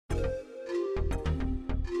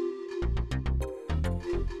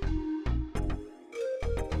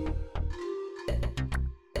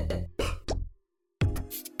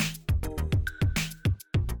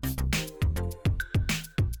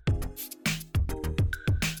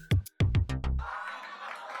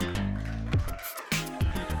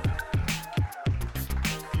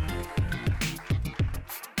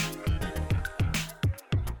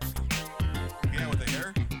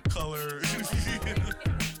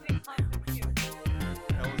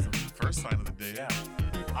day. Yeah.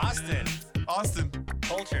 Austin.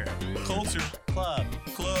 Culture Club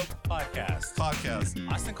Club Podcast.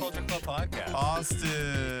 Austin Culture Club Podcast.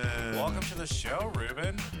 Austin. Welcome to the show,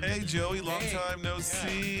 Ruben. Hey, Joey. Long Hey. time no Yeah,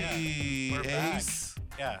 see. yeah. We're back. Ace.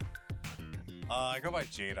 Yeah. I go by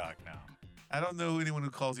J-Dog now. I don't know anyone who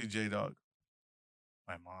calls you J-Dog.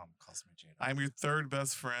 My mom calls me J-Dog. I'm your third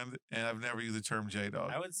best friend, and I've never used the term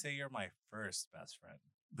J-Dog. I would say you're my first best friend.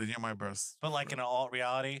 Then you're my best. But like in alt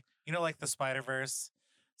reality, you know, like the Spider-Verse.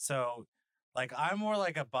 So like I'm more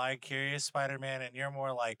like a bi-curious Spider-Man and you're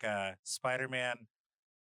more like a Spider-Man,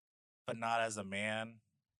 but not as a man.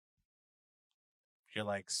 You're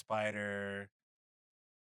like spider,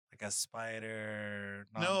 like a spider,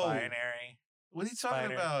 No. non-binary, What are you talking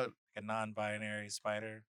Spider. about? like a non-binary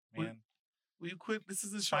Spider What- man. Will you quit? This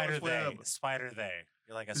is the Spider Charlotte's they. Web. Spider they.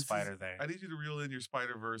 You're like a This is- spider they. I need you to reel in your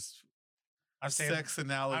Spider-Verse I'm saying sex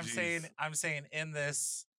analogies. I'm saying in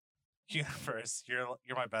this universe, you're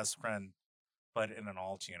my best friend, but in an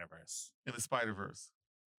alt universe. in the Spider-Verse.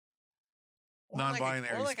 Or like a-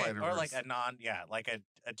 Non-binary or like a, or like Spider-Verse. a non like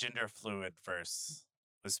a gender fluid verse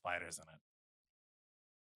with spiders in it.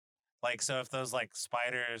 Like so if those like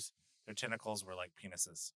spiders, their tentacles were like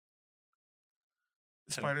penises.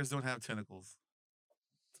 Spiders don't have tentacles.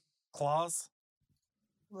 Claws?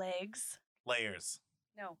 Legs. Layers.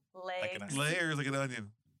 No, Like an- legs. Layers like an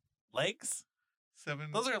onion. Legs?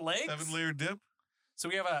 Seven. Those are legs? 7-layer dip. So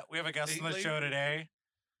we have a guest on the Eight show layers? today.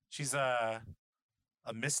 She's a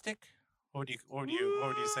mystic. What would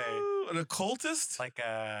you say? Ooh, an occultist? Like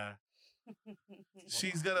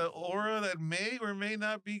She's got an aura that may or may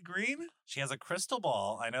not be green. she has a crystal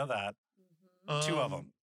ball. I know that. Two of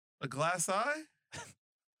them. A glass eye?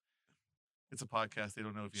 It's a podcast. They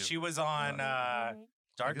don't know if you She was on Mhm.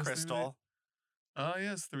 Dark guess maybe Crystal. Oh,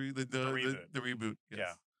 yes. The reboot. The reboot.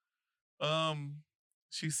 Yes.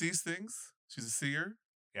 She sees things. She's a seer.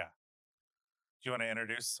 Do you want to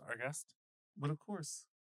introduce our guest? But of course,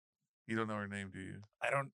 you don't know her name, do you? I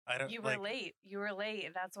don't. You were late. You were late.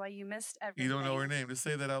 That's why you missed everything. You don't know her name. Just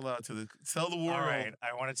say that out loud to tell the world. All right.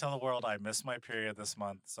 I want to tell the world I missed my period this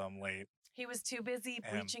month, so I'm late. He was too busy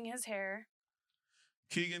And- bleaching his hair.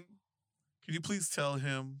 Keegan, can you please tell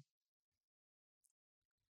him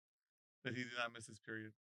that he did not miss his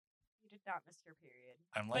period? You did not miss your period.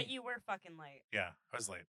 I'm late. But you were fucking late. Yeah, I was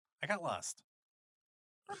late. I got lost.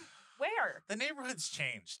 Where? The neighborhood's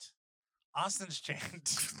changed. Austin's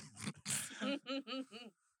changed.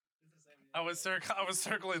 I was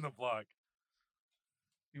circling the block.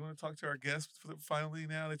 You want to talk to our guest finally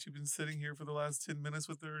now that you've been sitting here for the last 10 minutes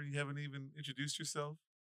with her and you haven't even introduced yourself?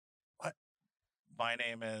 My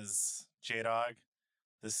name is J-Dog.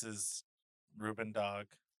 This is Ruben Dog.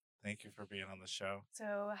 Thank you for being on the show.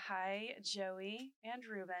 So, hi, Joey and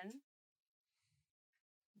Ruben.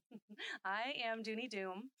 I am Dooney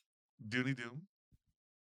Doom. Dooney Doom.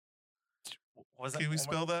 Was that Can we one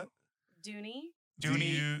spell more- that? Dooney. Dooney?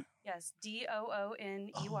 D-U- Yes,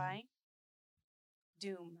 Dooney.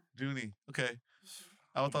 Doom. Dooney. Okay.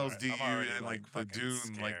 I thought it was Alright, D-U I'm already, and like the fucking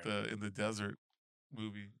Dune, like scared. in the desert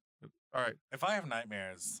movie. But, all right. If I have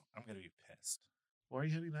nightmares, I'm gonna be pissed. Why are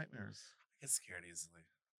you having nightmares? I get scared easily.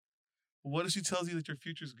 What if she tells you that your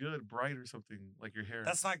future's good, bright or something, like your hair?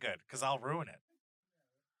 That's not good because I'll ruin it.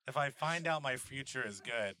 If I find out my future is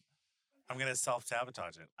good, I'm gonna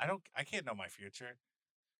self-sabotage it. I can't know my future.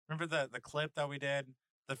 Remember the clip that we did?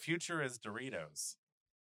 The future is Doritos.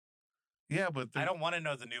 Yeah, but I don't want to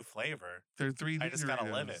know the new flavor. they're 3D I just gotta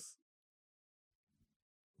live it. Doritos.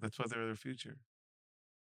 That's why they're their future.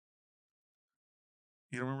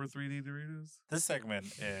 You don't remember 3D Doritos? This segment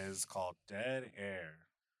is called Dead Air.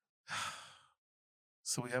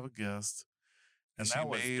 So we have a guest, And she that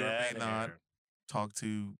was may or Dead may not Air. talk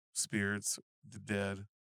to spirits, the dead,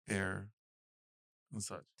 air, and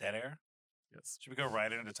such. Dead Air? Yes. Should we go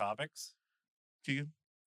right into topics? Keegan?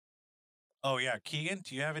 Oh yeah, Keegan,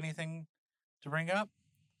 do you have anything to bring up?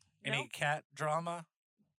 Any Nope. cat drama?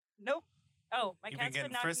 Nope. Oh, my You've been cat's been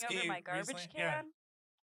getting knocking frisky over my garbage recently? can.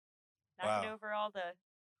 Yeah. Knocking Wow. over all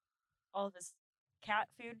of his cat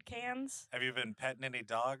food cans. Have you been petting any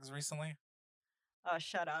dogs recently? Oh,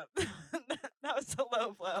 shut up. That was a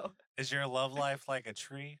low blow. Is your love life like a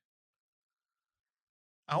tree?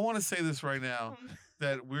 I want to say this right now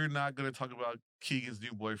that we're not going to talk about Keegan's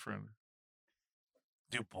new boyfriend.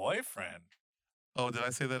 New boyfriend? Oh, did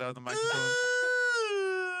I say that out of the microphone?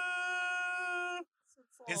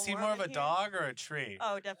 It's a Is little he warm more of in a here. dog or a tree?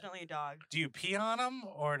 Oh, definitely a dog. Do you pee on him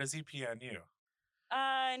or does he pee on you?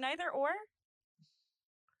 Neither or.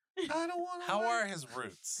 I don't want to. How are his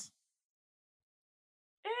roots?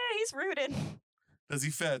 He's rooted. Does he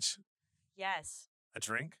fetch? Yes. A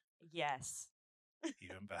drink? Yes.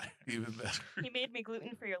 Even better. Even better. He made me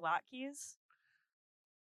gluten-free latkes.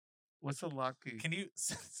 What's a locky? Can you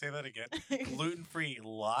say that again? Gluten-free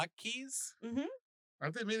latkes? Mm-hmm.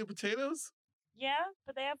 Aren't they made of potatoes? Yeah,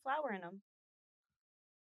 but they have flour in them.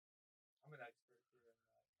 I'm an expert here in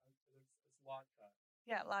that. It's latke.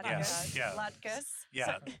 Yeah, Yes, latkes. yeah. Latkes.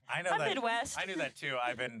 Yeah, I know I'm that. Midwest. I knew that too.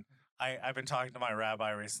 I've been talking to my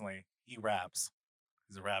rabbi recently. He raps.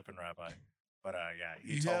 He's a rapping rabbi. But yeah,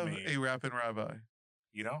 he You told have me a rapping rabbi.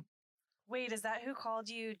 you don't. Wait, is that who called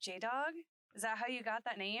you J Dog? Is that how you got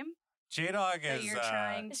that name? J Dog That is you're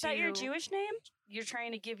trying Is to. that your Jewish name? You're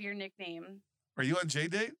trying to give your nickname. Are you on J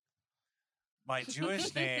date? my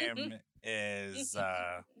Jewish name is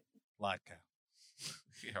Latka.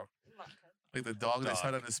 Yeah. Like the dog that's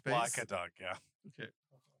Dog. out into space. Latka dog, yeah. Okay.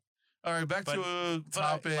 All right, back But- to But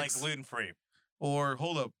topics. like gluten free. Or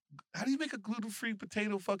hold up, how do you make a gluten-free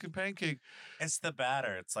potato fucking pancake? It's the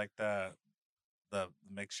batter. It's like the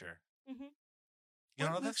mixture. Mm-hmm. You don't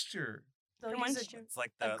know What this? mixture? They'll The use ones It's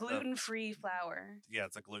like a the gluten-free flour. yeah,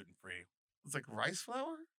 it's a gluten free. It's like rice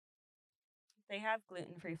flour. They have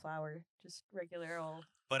gluten-free flour, just regular old.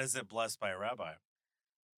 But is it blessed by a rabbi?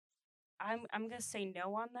 I'm gonna say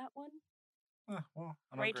no on that one. Well,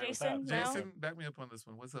 I don't Right, agree with Jason? that. No? Jason, back me up on this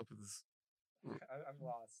one. What's up with this? I'm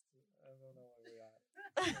lost. I don't know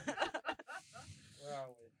where we are. Where are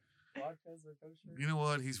we? Latkes or kosher? You know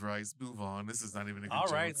what? He's right. Move on. This is not even a good All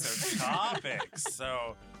joke. right, so topics.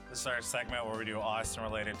 So this is our segment where we do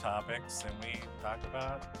Austin-related topics, and we talk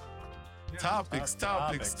about Topics.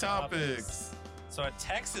 So a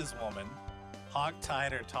Texas woman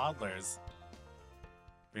hog-tied her toddlers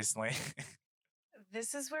recently,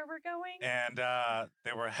 This is where we're going? and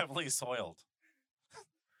they were heavily soiled.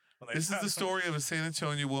 When they This is found the them. story of a San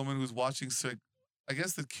Antonio woman who's watching sick. I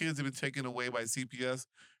guess the kids have been taken away by CPS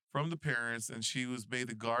from the parents, and she was made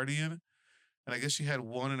the guardian. And I guess she had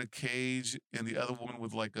one in a cage, and the other woman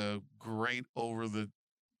with like a grate over the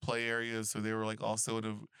play area. So they were like also in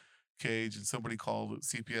a cage, and somebody called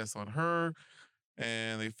CPS on her,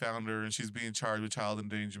 and they found her, and she's being charged with child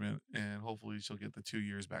endangerment, and hopefully she'll get the 2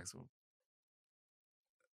 years back soon.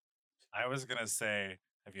 I was gonna say,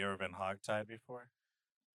 have you ever been hog-tied before?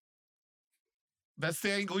 That's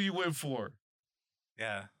the angle you went for.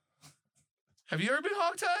 Yeah. Have you ever been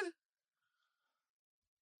hogtied?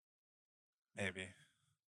 Maybe.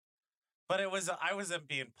 But I wasn't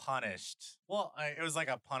being punished. Well, it was like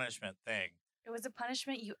a punishment thing. It was a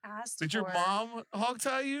punishment you asked Did for your mom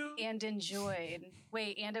hogtie you? and enjoyed.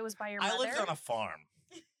 Wait, and it was by your mother? I lived on a farm.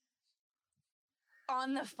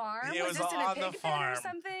 On the farm? It was this in a on pig the pen farm. or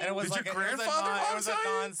something? And it was Did like your it was a grandfather it was a hog-tie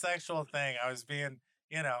you? non-sexual thing. I was being,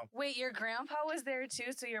 Wait, your grandpa was there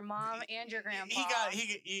too, so your mom and your grandpa.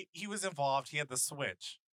 he was involved. He had the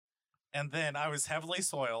switch. And then I was heavily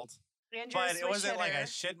soiled. and you're a But it wasn't like I switch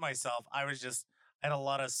shit myself. I had a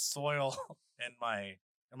lot of soil in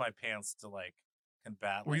my pants to like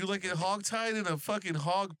combat. Were you like living. hogtied in a fucking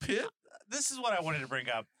hog pit? This is what I wanted to bring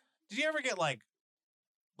up. Did you ever get like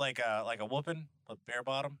a whooping, but bare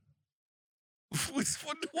bottom? What?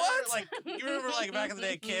 Like you remember like back in the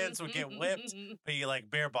day, kids would get whipped, but you like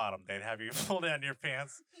bare bottom. They'd have you pull down your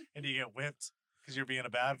pants and you get whipped because you're being a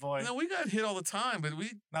bad boy. No, we got hit all the time, but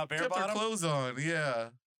we Not bare kept our bottom. clothes on. Yeah.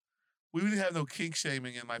 We didn't have no kink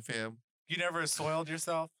shaming in my fam. You never soiled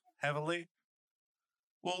yourself heavily.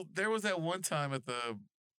 Well, there was that one time at the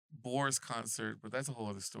Boris concert, but that's a whole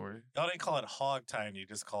other story. Y'all didn't call it hog time. You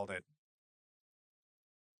just called it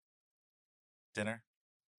dinner.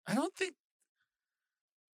 I don't think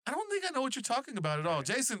I know what you're talking about at all.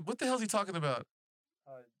 Okay. Jason, what the hell is he talking about?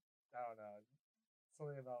 I don't know.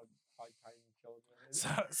 Something about hog tying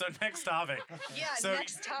children. So next topic. Yeah, So,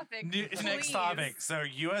 next topic. Next please. topic. So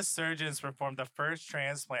U.S. surgeons performed the first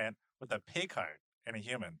transplant with a pig heart in a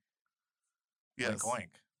human. Yes. Oink, oink.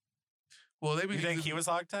 Well, they You think he was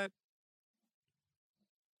hogtied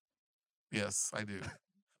Yes, I do.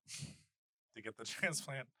 to get the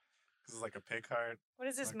transplant? Because it's like a pig heart. What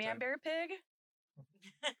is this, Hog man tie. bear pig?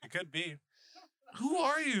 It could be. Who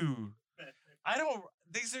are you? I don't.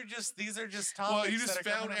 These are just topics. Well, you just that are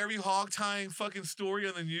coming found up. every hog tying fucking story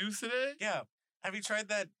on the news today? Yeah. Have you tried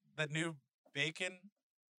that new bacon?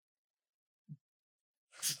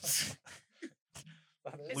 Is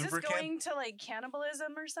Lubricant? this going to like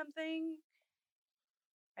cannibalism or something?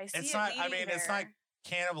 I see It's it not. I leading mean, it's not there.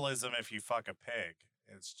 cannibalism if you fuck a pig.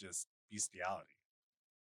 It's just bestiality.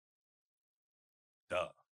 Duh. All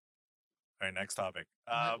right, next topic.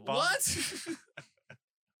 Bob, What?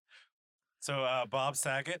 So Bob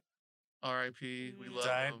Saget, R.I.P. We love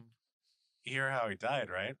Died. him. you hear how he died,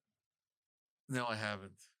 right? No, I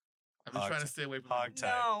haven't. I've been trying to stay away from Hog the- tie.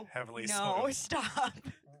 No, Heavily no, soiled. stop.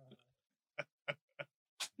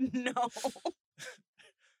 No.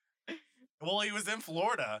 Well, he was in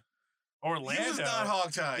Florida. Orlando. He was not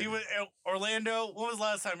hogtied. He was Orlando. When was the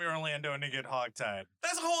last time you were in Orlando and you get hogtied?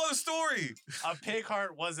 That's a whole other story. A pig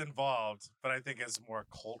heart was involved, but I think it's more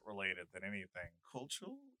cult related than anything.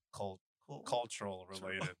 Cultural? Cultural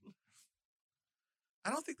related. I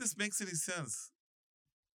don't think this makes any sense.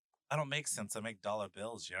 I don't make sense. I make dollar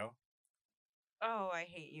bills, yo. Oh, I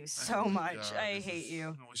hate you Oh so my much. God, I this hate is-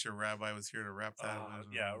 you. I wish your rabbi was here to wrap that Oh, up.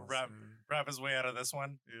 yeah, wrap his way out of this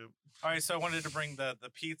one. Yep. All right, so I wanted to bring the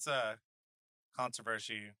pizza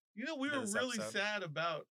controversy. You know, we were This really episode. sad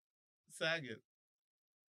about Saget.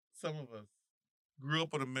 Some of us grew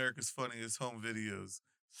up on America's Funniest Home Videos.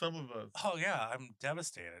 Some of us. Oh yeah, I'm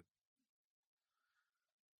devastated.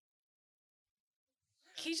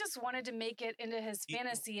 He just wanted to make it into his He-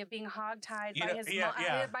 fantasy of being hogtied You by know- his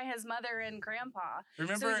yeah. by his mother and grandpa.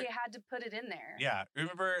 Remember? So he had to put it in there. Yeah,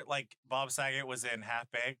 remember like Bob Saget was in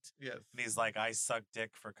Half Baked, Yes. and he's like, "I suck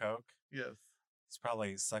dick for coke." Yes. He's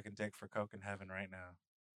probably sucking dick for coke in heaven right now.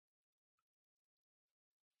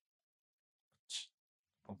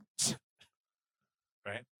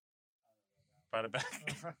 Right? Brought it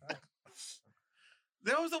back.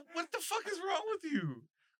 That was what the fuck is wrong with you?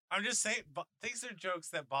 I'm just saying, these are jokes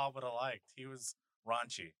that Bob would have liked. He was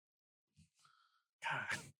raunchy.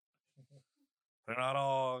 God. They're not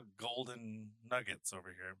all golden nuggets over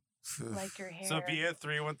here. Like your hair. Sophia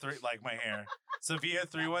 313, like my hair. Sophia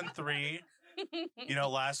 313, you know,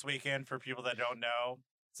 last weekend, for people that don't know,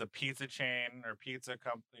 it's a pizza chain or pizza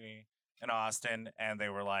company in Austin, and they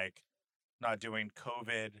were like not doing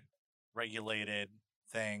COVID regulated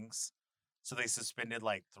things. So they suspended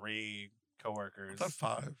like 3 coworkers. I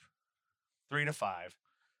thought 5. 3 to 5.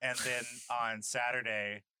 And then on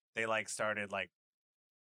Saturday, they like started like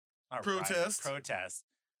not riot, Protest. protest.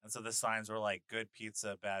 And so the signs were like good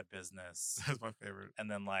pizza, bad business. That's my favorite. And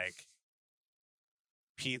then like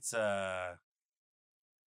pizza,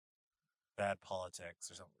 bad politics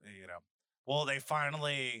or something, you know. Well, they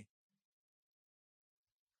finally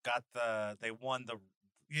they won the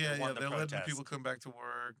Yeah, won yeah. the They're letting protest. people come back to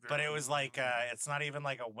work. But it was like it's not even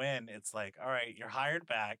like a win. It's like, all right, you're hired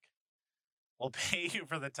back. We'll pay you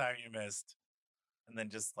for the time you missed. And then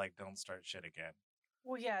just like don't start shit again.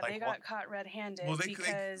 Well, yeah, Like they what- got caught red-handed well,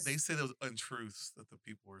 because they said it was untruths that the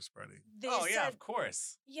people were spreading. they Oh yeah, said, of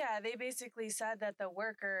course. yeah, they basically said that the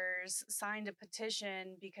workers signed a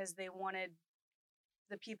petition because they wanted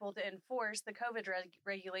the people to enforce the COVID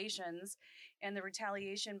regulations, and the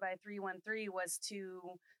retaliation by 313 was to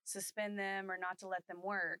suspend them or not to let them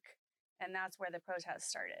work, and that's where the protest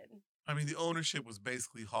started. I mean, the ownership was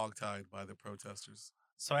basically hogtied by the protesters.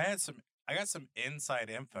 So I got some inside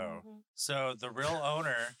info. Mhm. So the real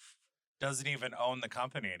owner doesn't even own the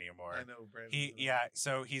company anymore. I know, Brandon.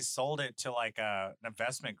 So he sold it to like an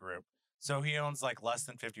investment group. So he owns like less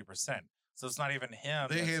than 50%. So it's not even him.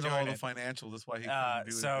 They that's handle all doing the it. financial. That's why he couldn't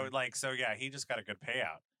do So yeah, he just got a good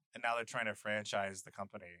payout, and now they're trying to franchise the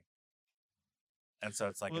company, and so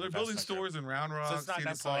it's like well, an they're building investment group. stores in Round Rock, it's not Cedar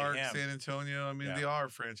necessarily Park, him. San Antonio. I mean, Yeah. they are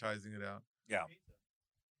franchising it out. Yeah,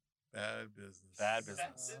 Bad business. bad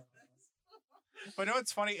business. But you know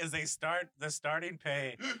what's funny is the starting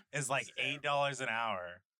pay is like $8 an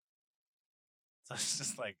hour. So it's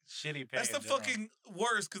just like shitty pay. That's in the general. fucking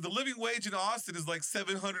worst because the living wage in Austin is like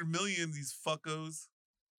 $700 million. These fuckos.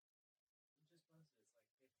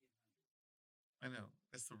 I know.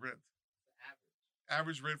 That's the rent.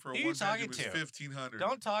 Average rent for a Who you one talking bedroom is to? $1,500.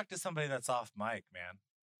 Don't talk to somebody that's off mic, man.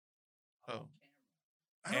 Oh.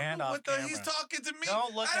 I don't And know off what the he's camera. talking to me.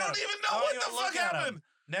 Don't look I at don't him. even know Don't what even the look fuck at him. happened.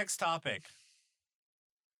 Next topic.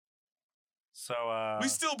 So We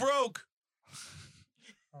still broke.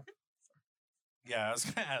 yeah, I was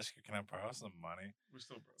gonna ask you, can I borrow some money? We're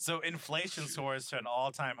still broke. So inflation soars to an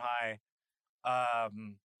all-time high.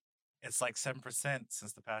 It's like 7%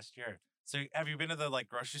 since the past year. So have you been to the like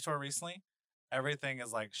grocery store recently? Everything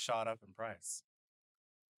is like shot up in price.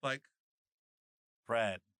 Like,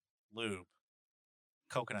 Bread, lube,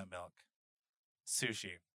 coconut milk,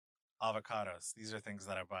 sushi, avocados. These are things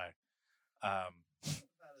that I buy.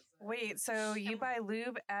 Wait, so you buy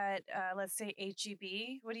lube at let's say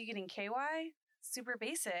HEB? What are you getting? KY? Super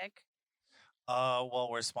basic. Well,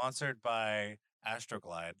 we're sponsored by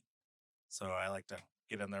Astroglide, so I like to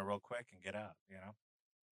get in there real quick and get out. You know,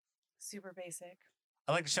 Super basic.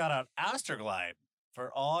 I like to shout out Astroglide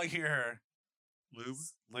for all your lube,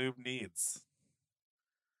 lube needs.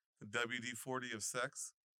 the WD-40 of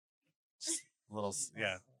sex.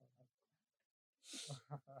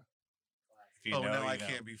 If you Oh, know, now I you know.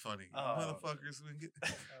 can't be funny. Oh. Motherfuckers.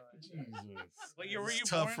 Jesus. What year were you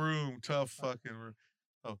Tough born? room. Tough fucking room.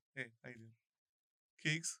 Oh, hey, how you doing?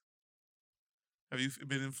 Keeks? Have you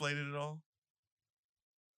been inflated at all?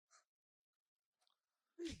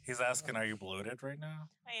 He's asking, are you bloated right now?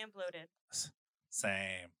 I am bloated.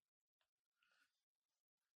 Same.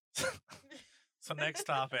 So next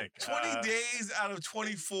topic. 20 days out of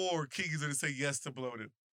 24, Keeks is going to say yes to bloated.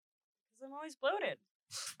 Because I'm always bloated.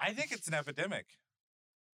 I think it's an epidemic.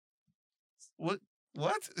 What?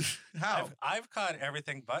 What? How? I've caught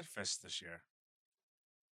everything but fish this year.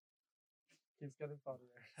 Keeps getting funnier.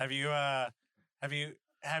 Have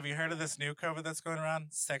you heard of this new COVID that's going around?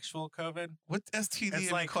 Sexual COVID? What STD have It's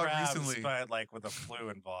you like caught crabs, recently? but like with a flu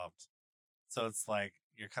involved. So it's like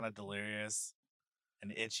you're kind of delirious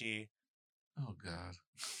and itchy. Oh, God.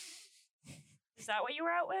 Is that what you were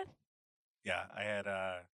out with? Yeah, I had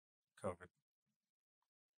COVID.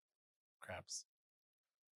 Crabs.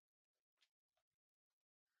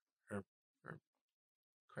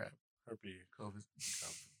 Crap. Herpy. COVID.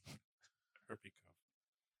 Herpy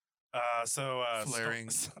COVID. Flaring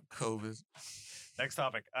COVID. Next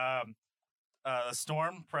topic. The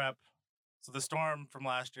storm prep. So the storm from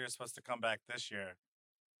last year is supposed to come back this year,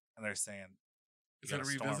 and they're saying Is you that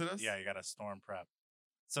to gotta revisit us? Yeah, you got to storm prep.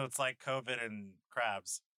 So it's like COVID and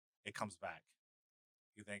crabs. It comes back.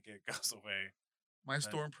 You think it goes away? My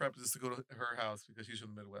storm prep is to go to her house because she's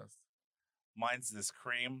from the Midwest. Mine's this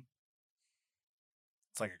cream.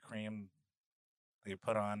 It's like a cream that you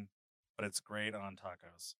put on, but it's great on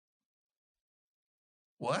tacos.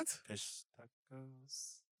 What? Fish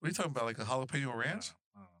tacos. What are you talking about? Like a jalapeno ranch?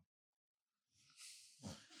 I don't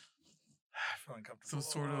know. I feel uncomfortable. Some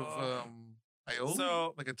sort of aioli?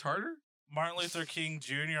 So- like a tartar? Martin Luther King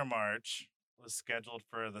Jr. March was scheduled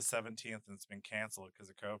for the 17th and it's been canceled because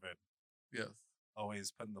of COVID. Yes.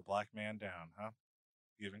 Always putting the black man down, huh?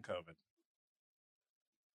 Even COVID.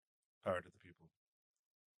 Power to the people.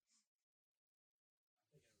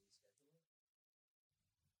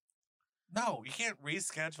 No, you can't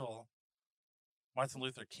reschedule Martin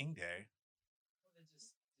Luther King Day.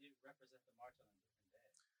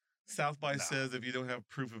 South by No. says if you don't have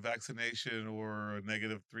proof of vaccination or a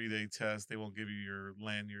negative 3-day test, they won't give you your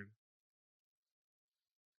lanyard.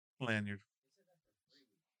 Lanyard.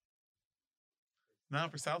 Not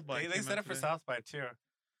for South by. They said it for South by too. It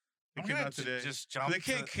I'm came gonna out today. just jump. They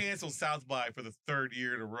can't to- cancel South by for the third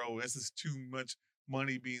year in a row. This is too much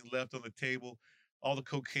money being left on the table. All the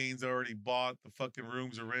cocaine's already bought. The fucking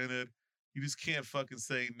rooms are rented. You just can't fucking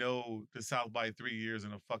say no to South by 3 years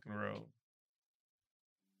in a fucking row.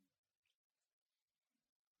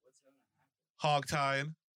 Hog tying.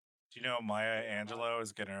 Do you know Maya Angelou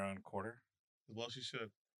is getting her own quarter? Well, she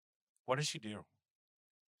should. What does she do?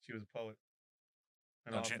 She was a poet.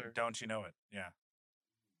 An Don't you, author. don't you know it? Yeah.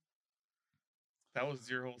 That was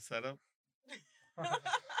your whole setup.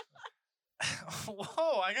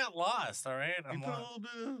 Whoa, I got lost. All right. You I'm put a lost. little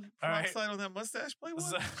bit of All right. peroxide on that mustache,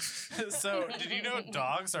 Playboy? So, did you know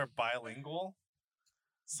dogs are bilingual?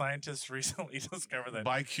 Scientists recently discovered that.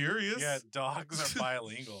 By curious. Yeah, dogs are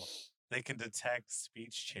bilingual. They can detect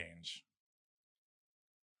speech change.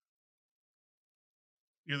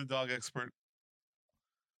 You're the dog expert.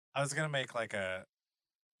 I was gonna make like a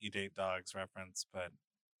 "you date dogs" reference, but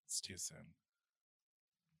it's too soon.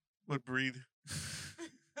 What breed?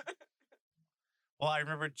 Well, I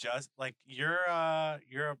remember just like you're not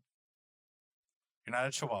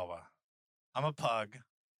a Chihuahua. I'm a pug,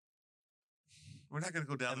 We're not gonna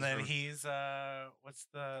go down. and this then road. he's what's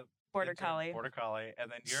the Border term? collie. Border collie,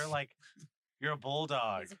 and then you're a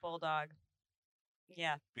bulldog He's a bulldog.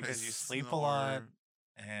 Yeah. because I you sleep a lot snore.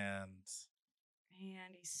 and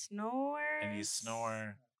And he snores. you snore.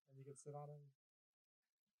 And you can sit on him.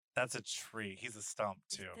 That's a tree. He's a stump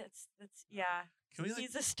too. That's yeah. Can we like?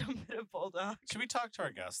 He's a stumped bulldog. Should we talk to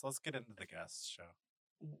our guests? Let's get into the guest show.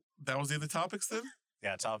 That was the other topics then.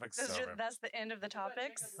 Yeah, topics over. That's the end of the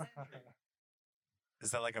topics.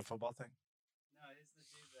 Is that like a football thing? No, it's the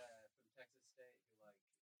dude from Texas State who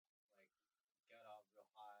got off real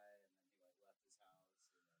high and then he left his house.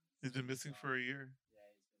 And then He's been missing for a year. Yeah,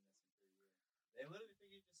 he's been missing for a year. They literally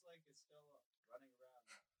think he just is still running around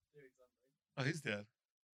doing something. Oh, he's dead.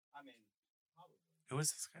 I mean, probably. Who is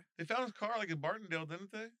this guy? They found his car like in Martindale, didn't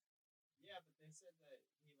they? Yeah, but they said that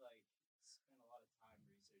he spent a lot of time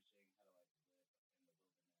researching how to live in the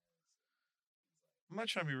wilderness. I'm not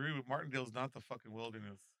trying to be rude, but Martindale's not the fucking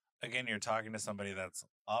wilderness. Again, you're talking to somebody that's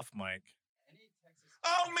off mic. Any Texas.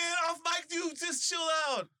 Oh man, off mic, dude, just chill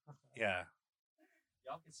out. Yeah,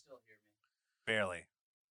 Y'all can still hear me. barely.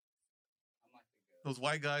 I'm like the ghost. Those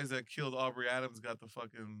white guys that killed Aubrey Adams got the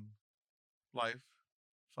fucking life.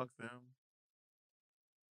 Fuck them.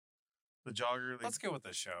 The jogger. Let's go with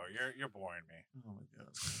the show. You're boring me. Oh my god.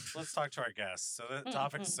 Let's talk to our guests. So the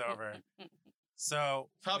topic's over. So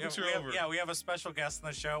Topics we are have, over. Yeah, we have a special guest on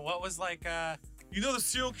the show. What was like? You know the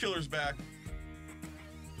serial killer's back.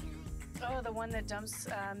 Oh, the one that dumps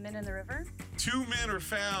men in the river? 2 men are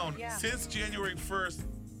found Yeah. since January 1st.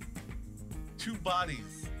 2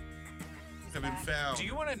 bodies have been back. found. Do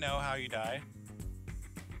you want to know how you die?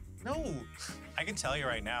 No. I can tell you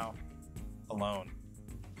right now. Alone.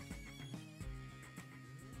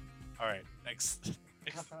 All right, next.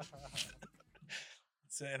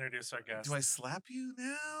 Let's introduce our guest. Do I slap you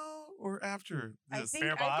now or after I this? think,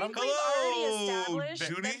 Bare I bottom? think we've already Hello, established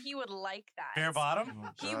Junie? that he would like that. Bare bottom? Oh,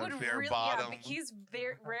 He God, would bare really, bottom. yeah, but he's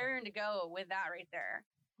very raring to go with that right there.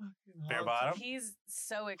 Fucking Bare hog- bottom? He's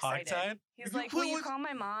so excited. Hogtied? He's If you like, will quit you with- call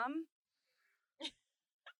my mom?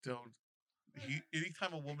 Don't.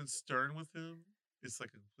 Anytime a woman's stern with him, it's like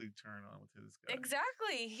a complete turn on with this guy.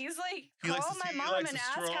 Exactly. He's like, He likes call to my see- he mom likes and a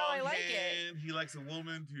ask how I strong like it. hand. He likes a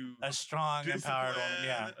woman to A strong, empowered woman.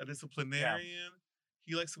 Yeah. a disciplinarian.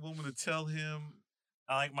 He likes a woman to tell him.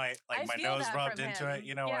 I like my I my feel nose that rubbed from into him. it.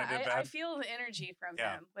 You know yeah, when I did I bad. feel the energy from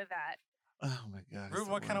Yeah. him with that. Oh my god. it's Ruben,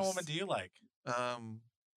 the what kind of woman worst. do you like?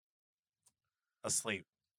 Asleep.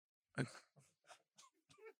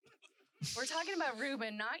 We're talking about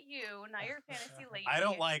Ruben, not you, not your fantasy lady. I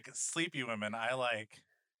don't like sleepy women. I like,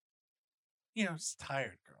 just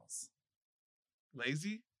tired girls.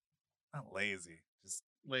 Lazy? Not lazy, just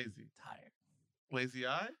Lazy. tired. Lazy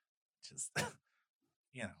eye? Just, tired.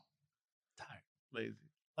 Lazy.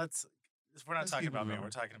 We're not Let's talking keep it about me. moving. We're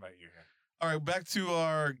talking about you here. All right, back to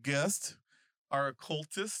our guest, our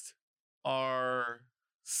occultist, our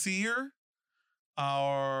seer,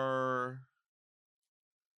 our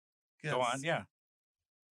Go on. guest. Yeah.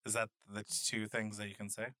 Is that the 2 things that you can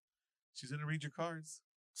say? She's gonna read your cards.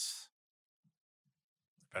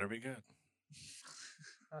 Better be good.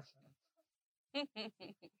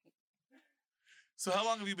 So how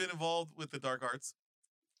long have you been involved with the dark arts?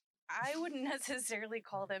 I wouldn't necessarily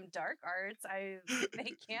call them dark arts.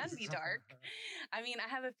 They can be dark. I mean, I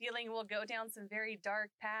have a feeling we'll go down some very dark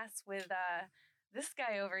paths with this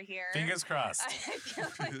guy over here. Fingers crossed. I feel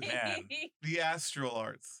like Man. The astral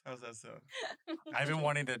arts. How's that sound? I've been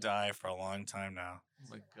wanting to die for a long time now. Oh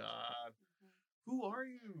my god. Who are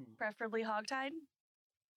you? preferably hogtied.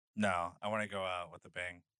 No, I want to go out with a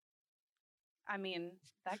bang. I mean,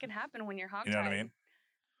 that can happen when you're hogtied. You know what I mean?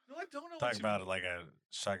 No, I don't know. Talk what you about mean. it like a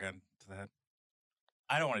shotgun to the head.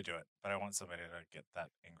 I don't want to do it, but I want somebody to get that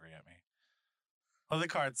angry at me. What do the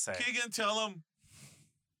cards say? Keegan, tell him.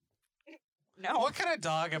 No. What kind of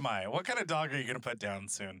dog am I? What kind of dog are you going to put down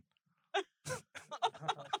soon?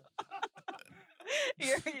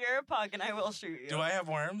 You're a pug and I will shoot you. Do I have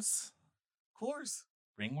worms? Of course.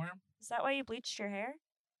 Ringworm? Is that why you bleached your hair?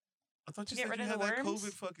 I thought you Get said rid you of had the that worms?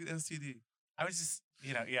 COVID fucking STD. I was just,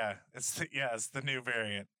 yeah, it's the new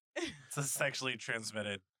variant. It's a sexually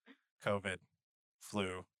transmitted COVID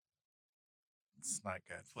flu. It's not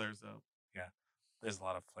good. Flares up. There's a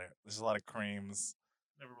lot of flare. There's a lot of creams.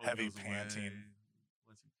 Never really Heavy goes away. panting.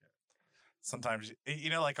 What's your cat? Sometimes,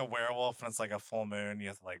 like a werewolf and it's like a full moon. You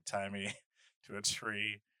have to like tie me to a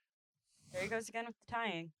tree. There he goes again with the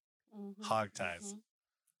tying. Mhm, Hog ties. mhm.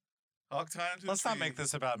 Hog time to Let's the not make tree.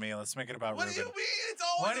 this about me. Let's make it about What do Ruben. you mean? It's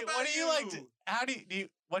always about What do you like? How do you?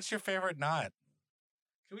 What's your favorite knot?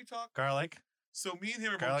 Can we talk? Garlic. So me and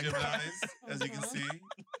him are both Garlic. Geminis, as you can Mhm. see.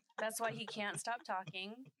 That's why he can't stop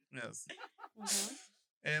talking. Yes. Mhm.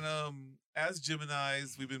 And as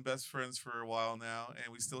Geminis, we've been best friends for a while now,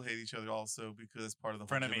 and we still hate each other also because it's part of the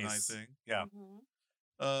whole Gemini Frenemies. thing. Yeah.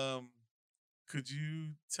 Mhm. Could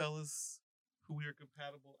you tell us who we are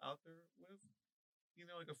compatible out there with?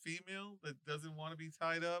 Like a female that doesn't want to be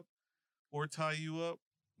tied up or tie you up.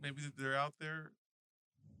 Maybe that they're out there.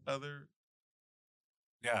 Other.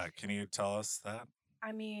 Yeah. Can you tell us that?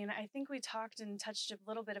 I mean, I think we talked and touched a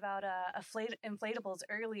little bit about inflatables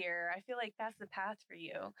earlier. I feel like that's the path for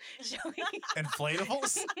you. Shall we?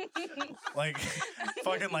 Inflatables? Like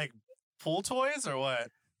fucking like pool toys or what?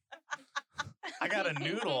 I got a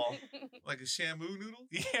noodle. Like a Shamu noodle?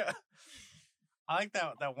 Yeah. I like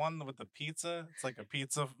that one with the pizza. It's like a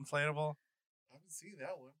pizza inflatable. I haven't seen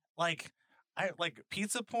that one. Like I like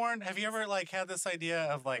pizza porn. Have you ever like had this idea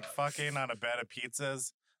of like fucking on a bed of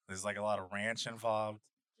pizzas? There's like a lot of ranch involved.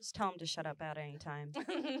 Just tell him to shut up at any time. No,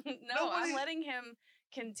 Nobody- I'm letting him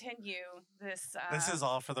continue this. This is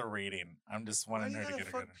all for the reading. I'm just Why wanting you her to gotta get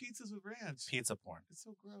a fuck good pizzas with ranch? pizza porn. It's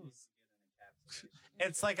so gross.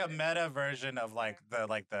 It's like a meta version of like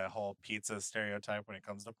the whole pizza stereotype when it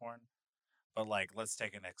comes to porn. But like let's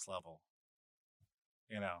take it next level.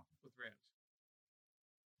 you know. with ranch.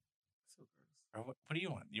 So gross. Or what do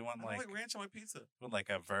you want? You want I don't like like ranch on my pizza. with like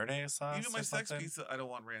a verde sauce? Even my or sex something? pizza, I don't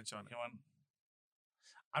want ranch on it. You want?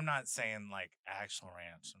 I'm not saying like actual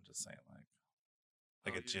ranch. I'm just saying like Oh,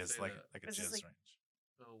 a you didn't jizz, say like that. a Is this jizz like- ranch,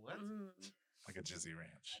 Oh, what? like a jizzy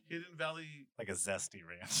ranch, Hidden Valley. like a zesty Oh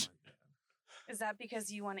ranch. my God. Is that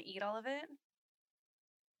because you want to eat all of it?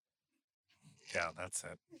 Yeah, that's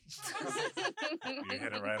it. You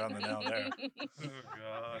hit it right on the nail there. Oh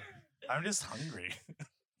God. I'm just hungry.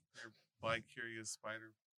 Bi-curious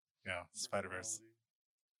spider. Yeah, Spider Verse. personality.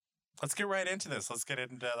 Let's get right into this. Let's get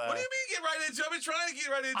into the. What do you mean get right into it? I've been trying to get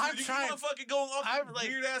right into I'm it. You trying- keep on fucking going off I'm the like-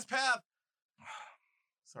 weird ass path.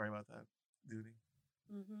 Sorry about that, Duty.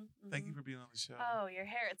 Mm-hmm, Thank you for being on the show. Oh, your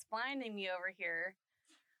hair. It's blinding me over here.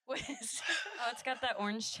 What is Oh, it's got that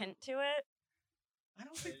orange tint to it. I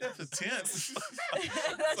don't think that's a tint.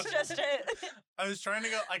 That's just it. I was trying to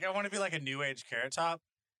go like I want to be like a new age Carrot Top,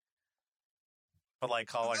 but like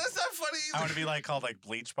call like That's not funny either. I want to be like called like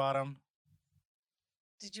Bleach Bottom.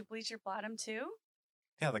 Did you bleach your bottom too?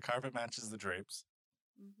 Yeah, the carpet matches the drapes.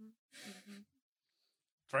 Mm-hmm.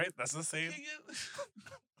 Right? That's the same. Can you-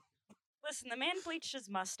 Listen, the man bleached his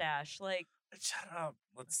mustache. Like, Shut up.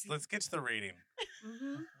 Let's get to the reading.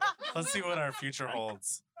 Mm-hmm. Let's see what our future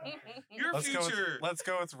holds. Your Let's future.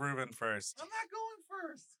 go with Ruben first. I'm not going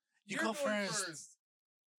first. You You're go going first.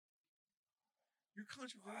 You're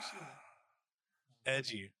controversial.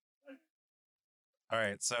 Edgy. All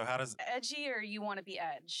right. So how does Edgy, or you want to be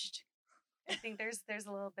edged? I think there's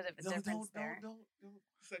a little bit of a difference there. Don't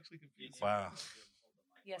sexually confuse. Wow.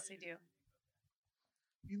 Yes, I do.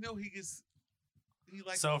 You know he gets. He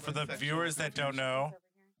likes. So all for that the sexual viewers that don't confusion. know, Over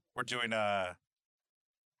here. we're doing a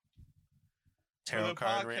For tarot the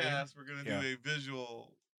card reading. podcast, we're gonna Yeah. do a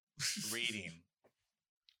visual Reading.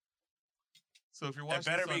 So if you're watching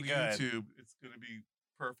better this on be good. YouTube, it's gonna be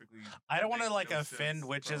perfectly. I don't want to makes like no offend sense,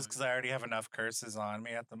 witches probably. because I already have enough curses on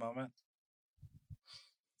me at the moment.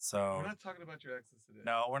 So We're not talking about your exes today.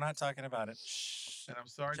 no, we're not talking about it. Shh. And I'm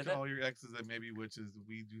sorry Did to it? all your exes that may be witches.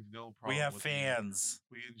 We do no problem. We have with you. fans.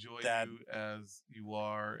 We enjoy that- you as you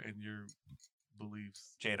are and your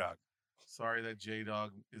beliefs. J Dog. Sorry that J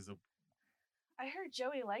Dog is a. I heard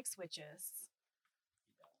Joey likes witches.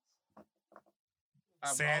 I'm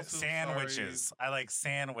also Sandwiches. I like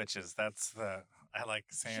sandwiches. I like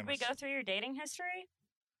should we sandwiches. go through your dating history?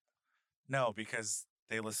 No, because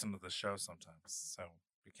they listen to the show sometimes, so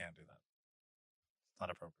we can't do that. It's not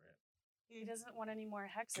appropriate. He doesn't want any more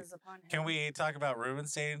hexes upon him. Can we talk about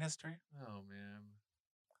Ruben's dating history? Oh man,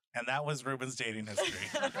 And that was Ruben's dating history.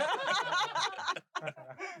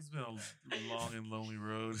 it's been a long and lonely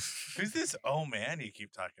road. Who's this oh man you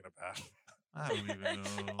keep talking about? I don't even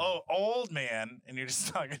know. Oh, old man, and you're just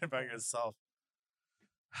talking about yourself.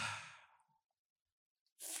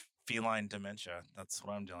 Feline dementia. That's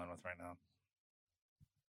what I'm dealing with right now.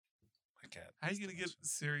 My cat. how are you gonna get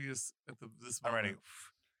serious at this? I'm ready. moment?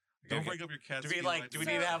 I Don't gotta bring up your cat's. Do we feline do we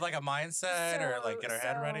need to have like a mindset or like get our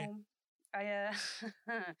head ready? I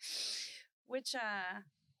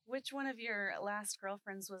which one of your last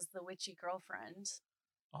girlfriends was the witchy girlfriend?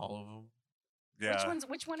 all of them? Yeah.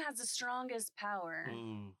 Which one has the strongest power?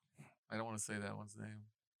 Ooh, I don't want to say that one's name.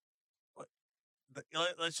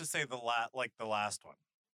 Let's just say the last one.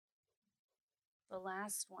 The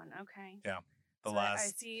last one. Okay. Yeah, the So last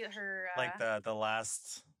I see her. like the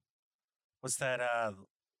last. What's that?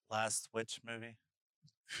 Last witch movie.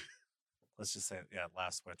 Let's just say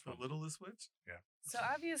last witch. The Movie. littlest witch. So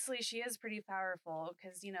obviously she is pretty powerful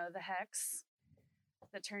because you know the hex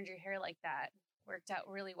that turned your hair like that worked out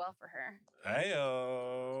really well for her.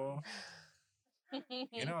 Heyo.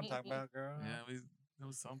 You know what I'm talking about, girl. Yeah, we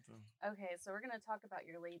know something. Okay, so we're gonna talk about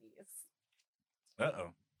your ladies, Uh-oh.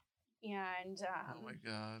 and Oh my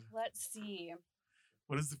god, let's see.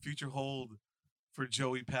 what does the future hold for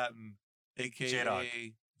Joey Patton, aka J-Dog.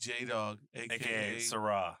 J-Dog, AKA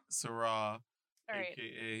Sarah. Sarah, All right,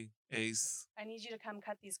 aka Ace? I need you to come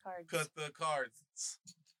cut these cards. Cut the cards.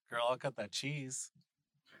 Girl, I'll cut that cheese.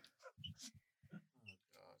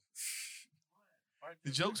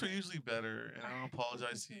 The jokes are usually better, and I don't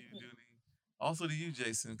apologize to you, Dooney. Also to you,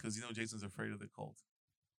 Jason, because you know Jason's afraid of the cult.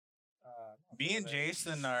 Me and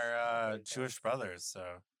Jason are Jewish brothers, so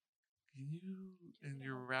Can you and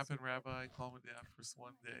your rapping rabbi calm it down for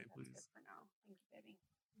one day, That's good please? for now. Thank you, baby.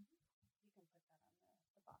 You can put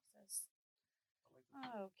that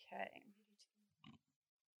on the boxes. Okay.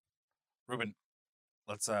 Ruben,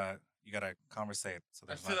 let's you gotta conversate. So I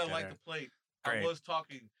there's said not I dead like air. the plate. Great. I was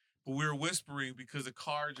talking, but we were whispering because the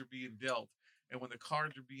cards are being dealt. And when the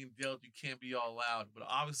cards are being dealt, you can't be all loud. But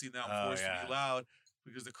obviously now I'm Oh, forced to yeah. be loud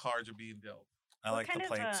because the cards are being dealt. I What like the kind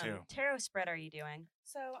plate of too. tarot spread are you doing?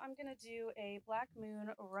 So I'm gonna do a Black Moon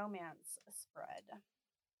romance spread.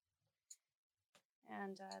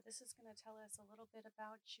 And this is going to tell us a little bit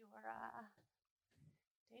about your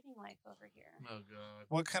dating life over here. Oh God.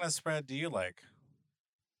 What kind of spread do you like?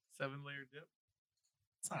 7-layer dip.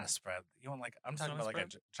 It's not a spread. You want like I'm It's talking not a about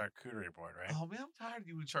like a charcuterie board, right? Oh man, I'm tired of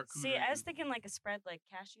you with charcuterie. See, I was thinking like a spread like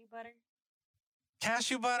cashew butter.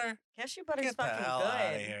 Cashew butter. Cashew butter's Get the fucking hell good.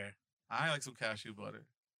 out of here. I like some cashew butter.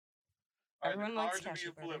 Everyone likes cards are being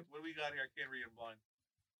cashew butter. flipped. What do we got here? I can't read them blind.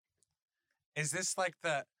 Is this like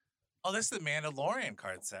the? Oh, this is the Mandalorian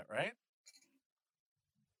card set, right?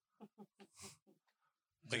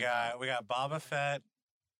 We got Boba Fett,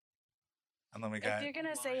 and then we got If you're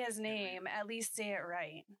going to say his name, at least say it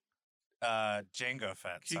right. Jango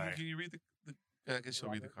Fett. Sorry. Can you read the I guess she'll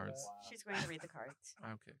read the cards. She's going to read the cards.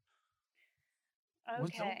 Okay.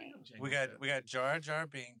 What's the Okay. opening of Jango Fett? We got Jar Jar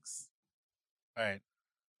Binks. All right,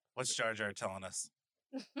 what's Jar Jar telling us?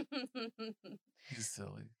 He's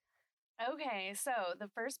silly. Okay, so the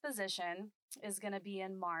first position is going to be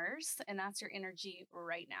in Mars, and that's your energy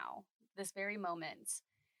right now, this very moment.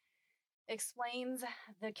 Explains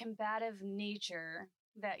the combative nature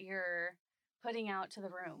that you're putting out to the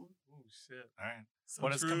room. Oh shit. All right. So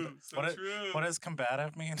What is true. So what, true. what does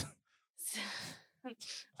combative mean?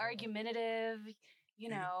 Argumentative, you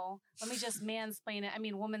know, let me just mansplain it. I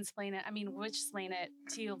mean, womansplain it. I mean, witch-splain it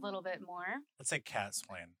to you a little bit more. Let's say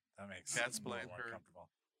catsplain. That makes Catsplain, it a little more heard. comfortable.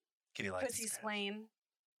 Kitty likes Pussy-splain,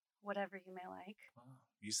 whatever you may like. Oh,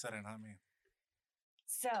 you said it, not me.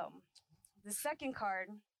 So, the second card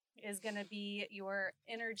is going to be your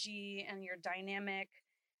energy and your dynamic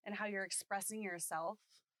and how you're expressing yourself.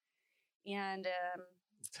 And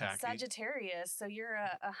Tacky. Sagittarius, so you're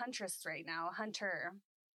a huntress right now, a hunter.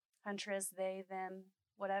 Huntress, they, them,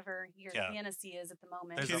 whatever your Yeah. fantasy is at the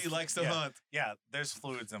moment. There's a Kitty likes to yeah. hunt. Yeah, there's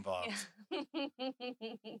fluids involved.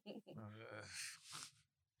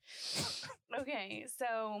 Okay,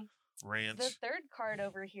 so Ranch. the third card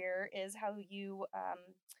over here is how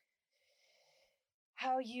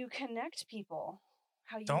you connect people.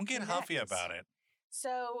 How you Don't get huffy connect. about it.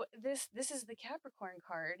 So this is the Capricorn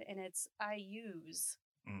card, and it's I use.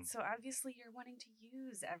 Mm. So obviously you're wanting to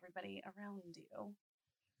use everybody around you.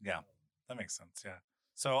 Yeah, that makes sense. Yeah.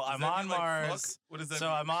 So Does I'm that on mean, like, fuck? Mars. What does that So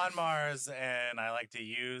mean? I'm on Mars, and I like to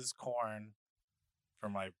use corn for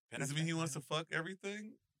my benefit. Does it mean he wants to fuck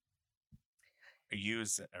everything?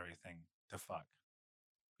 Use everything to fuck.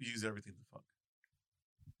 Use everything to fuck.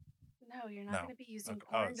 No, you're not No. going to be using Okay.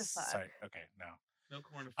 corn to fuck. Sorry. Okay, no. No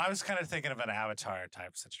corn to fuck. I was kind of thinking of an Avatar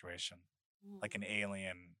type situation, Mm. like an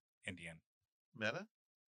alien Indian. Meta?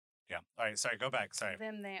 Yeah. All right. Sorry. Go back. Sorry.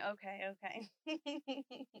 Them, they. Okay.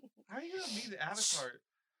 How are you going to be the avatar?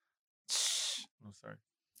 Shh. Oh, sorry.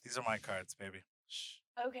 These are my cards, baby. Shh.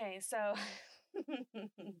 Okay, so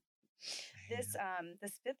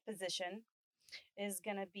this fifth position is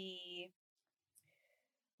gonna be.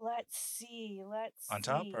 Let's see. On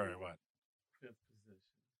top or what? Fifth position.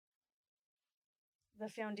 The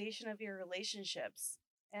foundation of your relationships,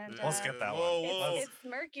 and We'll skip that Whoa, one. whoa. It's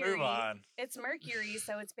Mercury. Move on. It's Mercury,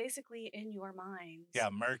 so it's basically in your mind. Yeah,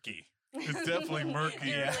 murky. It's definitely murky.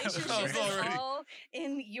 Your Yeah. relationship I was is already all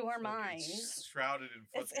in your fucking mind. shrouded in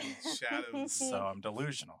fucking It's- shadows. So I'm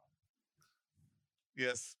delusional.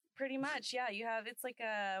 Yes. Pretty much, yeah. You have it's like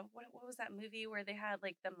a what was that movie where they had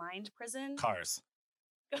like the mind prison? Cars.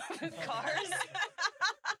 Cars.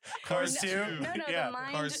 Cars No, too. No, no, Yeah. the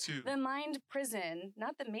mind, Cars 2. the mind prison,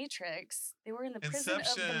 not the Matrix. They were in the prison of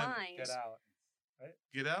Inception. the mind. Get out.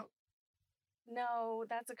 Get out? No,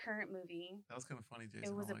 that's a current movie. That was kind of funny, Jason.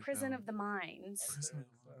 It was I a like prison that of the mind. Prison of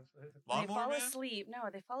the That's- They Lawnmower fall Man? asleep. No,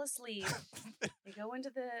 they fall asleep. They go into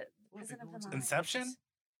the What, they prison of go the into- mind. Inception?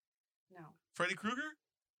 No, Freddy Krueger?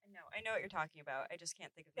 I know what you're talking about. I just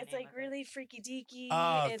can't think of the it's name like of it. really freaky deaky.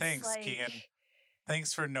 Oh, it's thanks, like, Keegan.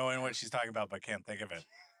 Thanks for knowing what she's talking about, but can't think of it.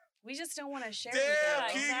 We just don't want to share. Damn,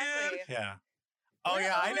 with you. Keegan! exactly. Yeah. Oh We're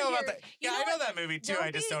yeah, I over know about here. that. You Yeah, know I know what? that movie too. Don't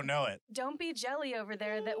I just be- don't know it. Don't be jelly over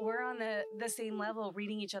there that we're on the same level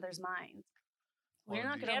reading each other's minds. We're Well,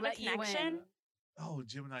 not do going you to have a let you connection? in. Oh,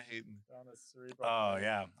 Gemini Hayden. On a cerebral Oh level.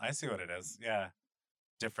 yeah, I see what it is. Yeah,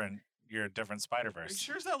 different. You're a different Spider Are you Verse.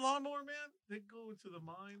 sure it's that lawnmower man? They go into the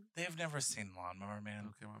mind. They've never seen Lawnmower Man.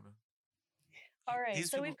 Okay, my bad. All right,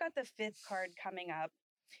 These so people- we've got the fifth card coming up,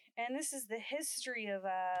 and this is the history of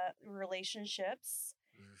relationships.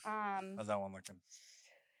 How's that one looking?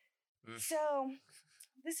 So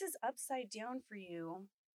this is upside down for you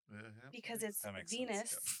because it's That makes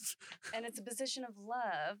Venus, sense. and it's a position of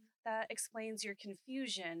love that explains your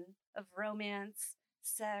confusion of romance,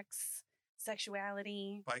 sex,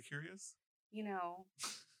 sexuality. Bi-curious? you know,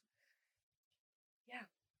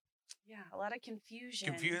 yeah, a lot of confusion.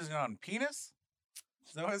 Confusion on penis?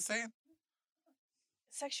 Is that what it's saying?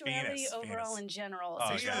 Sexuality Penis, overall penis. in general, Oh,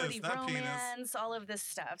 okay. sexuality, Penis, not penis. romance, all of this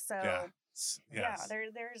stuff. So Yeah. yeah, Yes.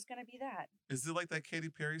 there's gonna be that. Is it like that Katy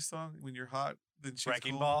Perry song? When you're hot, then she's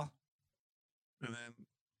Wrecking cool, Ball. and then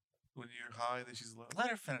when you're high, then she's low. Let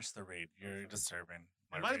her finish the read. You're disturbing.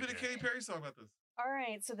 my It might have read been a here. Katy Perry song about this. All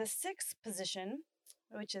right, so the sixth position,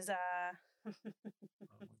 which is Oh my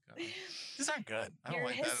god. These aren't good. I don't your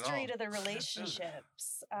like that at history all. to the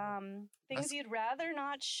relationships, things That's- you'd rather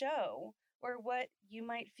not show, or what you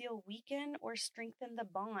might feel weaken or strengthen the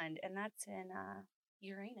bond, and that's in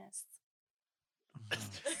Uranus.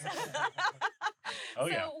 Oh, so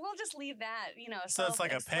yeah. we'll just leave that, So it's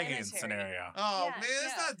like a pegging self-explanatory. scenario. Oh Yeah, man,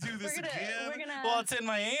 let's yeah. not do this We're again. gonna. Well, it's in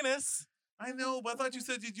my anus. I know, but I thought you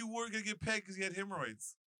said you weren't gonna get pegged because you had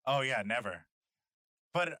hemorrhoids. Oh, yeah, never.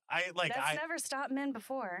 But That's never stopped men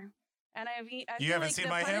before. And I You feel haven't like seen the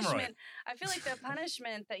my hemorrhoid. punishment. I feel like the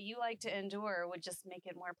punishment that you like to endure would just make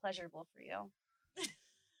it more pleasurable for you.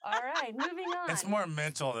 All right, moving on. It's more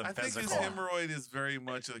mental than I think physical. his hemorrhoid is very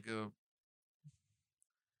much like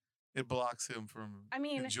it blocks him from I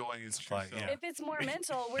mean, enjoying his true like, self. yeah. if it's more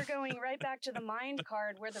mental, we're going right back to the mind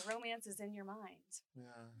card where the romance is in your mind. Yeah,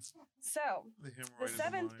 So the hemorrhoid. the is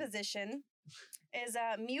seventh mine. position is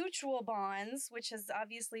mutual bonds, which has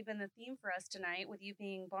obviously been the theme for us tonight, with you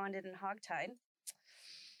being bonded and hogtied.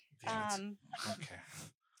 Damn it.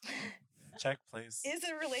 Okay. Check, please. Is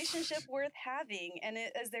a relationship worth having, and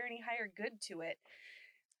is there any higher good to it?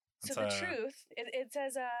 So That's the truth, it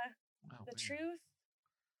says, Oh, the man. truth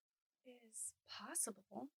is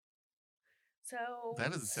possible. So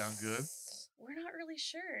That doesn't sound good. We're not really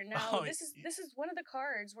sure. No, Oh, this is one of the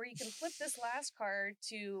cards where you can flip this last card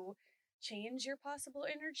to change your possible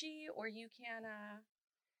energy, or you can.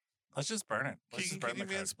 Let's just burn it. Let's Keegan, just burn can you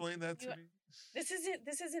the card. explain that to You- me? This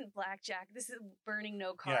isn't blackjack. This is burning no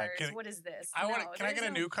Yeah, cards. can- What is this? I want. No, Can I there's get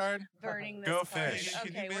a no new card? burning this Go card. fish. Can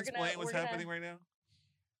Okay, you we're explain what's gonna, happening right now?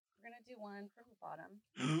 We're gonna do one from the bottom.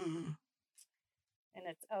 Gender And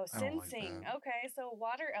it's I don't like sensing. that. Okay, so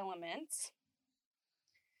water element. So-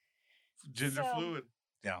 fluid.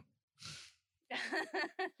 Yeah,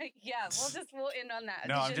 we'll end on that.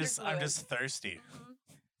 No, The I'm gender just thirsty. Mhm.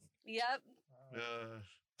 Yep.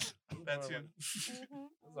 That's you. Mhm, This is a mhm,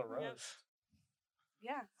 roast. yep.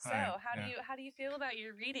 Yeah. So Alright, how do you feel about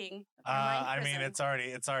your reading? I mean, it's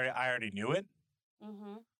already. I already knew it.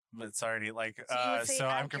 Mm-hmm. But it's already like. So you would say So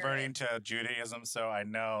I'm accurate. converting to Judaism, so I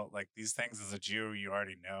know like these things as a Jew, you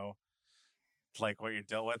already know, like what you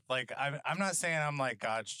deal with. Like I'm not saying I'm like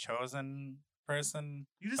God's chosen person.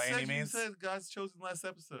 You just By said any means? God's chosen last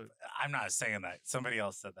episode. I'm not saying that. Somebody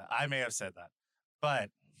else said that. I may have said that, but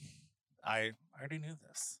I already knew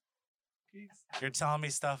this. You're telling me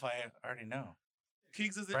stuff I already know.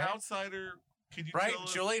 Keeks, as an Right? outsider, can you Right, tell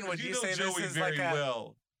us- Julian, 'cause would you know say this Joey is very like a-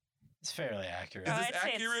 well? It's fairly accurate. Is Oh, this I'd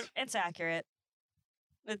say accurate? It's accurate.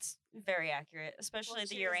 It's very accurate, especially We'll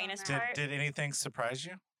the choose on Uranus that. part. Did anything surprise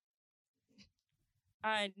you?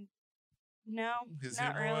 No, His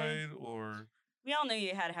not really. hemorrhoid or We all knew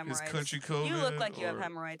you had his hemorrhoids. country COVID? You look like you have or-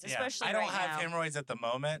 hemorrhoids, Yeah, especially I don't right have now. hemorrhoids at the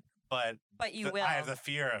moment, but But you will. I have the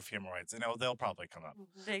fear of hemorrhoids, and they'll probably come up.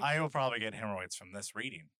 The- I will probably get hemorrhoids from this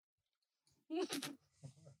reading.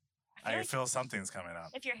 I I like- feel something's coming up.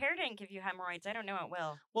 if your hair didn't give you hemorrhoids, I don't know it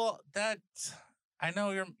will. Well, I know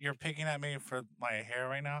you're picking at me for my hair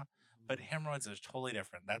right now, but hemorrhoids are totally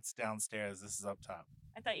different. That's downstairs. This is up top.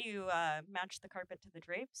 I thought you matched the carpet to the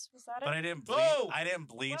drapes. Was that But it? I didn't Whoa! I didn't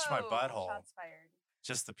bleach my Whoa, butthole, Shots fired.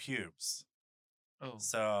 just the pubes. Oh,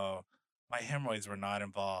 So my hemorrhoids were not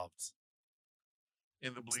involved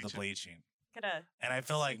in the to bleaching. the bleaching. Coulda. And I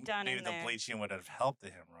feel like Done maybe in the there. bleaching would have helped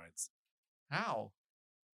the hemorrhoids. How?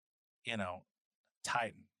 You know,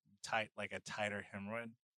 tight like a tighter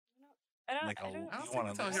hemorrhoid. I don't. Like I a- don't, I don't You think wanna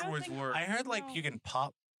that's how lose- I don't hemorrhoids think- work. I heard like No. you can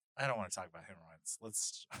pop. I don't want to talk about hemorrhoids.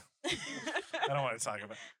 Let's. I don't want to talk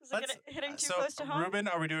about. Is it hitting too close to home? Ruben,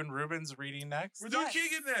 are we doing Ruben's reading next? We're doing Yes.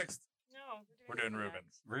 Keegan next. No, We're doing Ruben Ruben.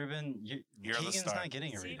 next. Ruben, You're the Keegan's star. not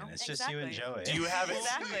getting a See, reading. It's just you and exactly. Joey. Do you have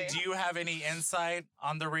Exactly. Do you have any insight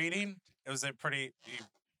on the reading? Was it pretty?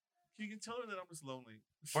 Keegan, tell her that I'm just lonely.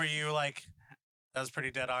 Were you like? That was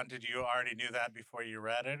pretty dead on. Did you already knew that before you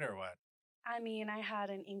read it, or what? I mean, I had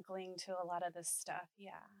an inkling to a lot of this stuff.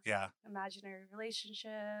 Yeah. Yeah. Imaginary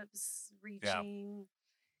relationships, reaching,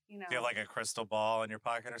 Do you have like a crystal ball in your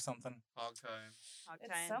pocket or something? Hog time, Hog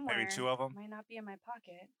it's time. somewhere. Maybe two of them. Might not be in my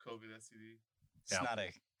pocket. COVID, STD. It's Yeah. not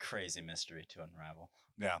a crazy mystery to unravel.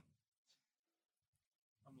 Yeah.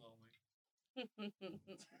 I'm lonely.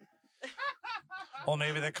 Well,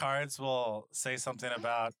 maybe the cards will say something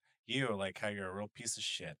about you, like how you're a real piece of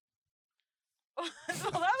shit. Well,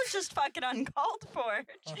 that was just fucking uncalled for.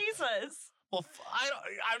 Jesus. Well,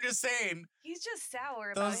 I'm just saying. He's just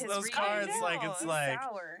sour about his Those reading. cards, I like know. it's He's like,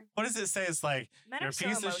 sour. what does it say? It's like Men you're are a so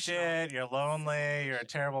piece of emotional. shit. You're lonely. You're a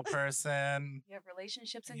terrible person. You have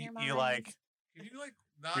relationships in You- your mind. you like Can you like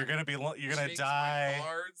not? you're gonna you're gonna jinx my die.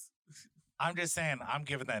 Cards? I'm just saying. I'm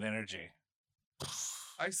giving that energy.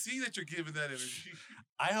 I see that you're giving that energy.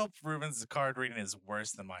 I hope Ruben's card reading is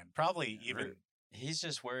worse than mine. Probably even. He's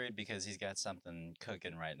just worried because he's got something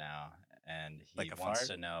cooking right now, and he Like a wants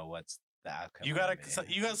fart? to know what's the outcome. You gonna got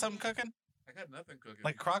be. you got something cooking? I got nothing cooking.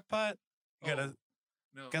 Like crock pot? You Oh,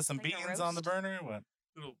 no got some Like a beans on the roast? burner? Or what?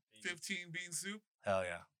 little 15 bean soup. Hell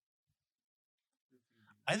yeah.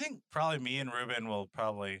 I think probably me and Ruben will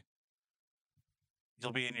probably.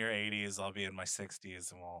 You'll be in your 80s, I'll be in my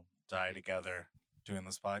 60s, and we'll die together doing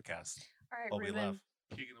this podcast. All right, What we Ruben. love.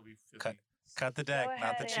 Keegan will be 50. Cut the deck, Go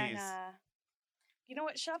not the ahead cheese. and, you know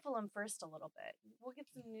what? Shuffle them first a little bit. We'll get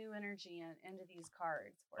some new energy into these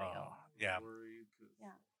cards for Oh, you. yeah. Worried 'cause-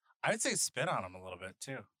 Yeah. I would say spit on them a little bit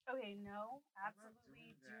too. Okay, no,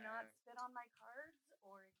 absolutely doing do not that. spit on my cards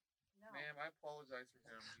or no. Ma'am, I apologize for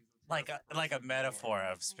him. He's Like a terrible like a person. metaphor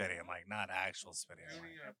of spitting, like not actual spitting.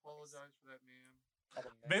 Rooney, I apologize for that man.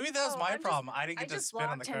 Maybe that was Oh, my I'm just- problem. I didn't I get to just spit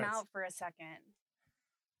on the blocked him cards. out for a second.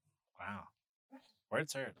 Wow.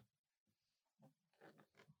 Words hurt.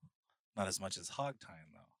 Not as much as hog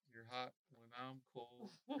tying though. You're hot when I'm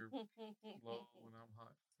cold. You're low when I'm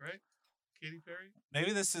hot. Right? Katy Perry?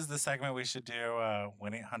 Maybe this is the segment we should do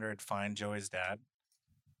 1-800 find Joey's dad.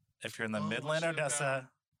 If you're in the Oh, we Midland, should've Odessa, found-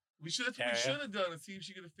 We should have area. done it. See if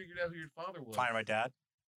she could have figured out who your father was. find my dad.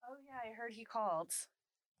 Oh yeah, I heard he called.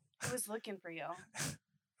 He was looking for you.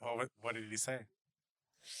 What did he say?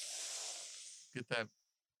 Get that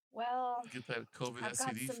Well, COVID I've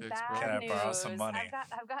got STD some fix, bad bro. Can I news. borrow some money?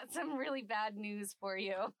 I've got some really bad news for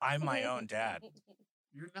you. I'm my own dad.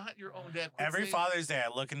 You're not your own dad. Quit Every saying- Father's Day, I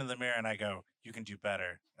look into the mirror and I go, "You can do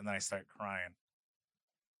better," and then I start crying. And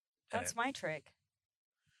That's it- my trick.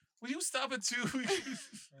 Will you stop it too?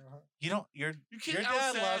 you don't. Your can't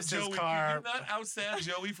dad outsad loves Joey. his car. Can you not outsad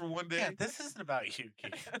Joey for one day? Yeah, this isn't about you,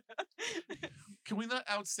 Keegan. Can we not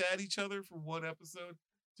outsad each other for one episode?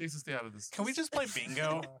 Jason, stay out of this. Can we just play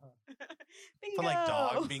bingo Bingo. for like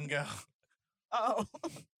dog bingo? Oh.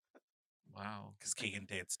 Wow. Because Keegan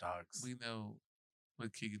dates dogs, We know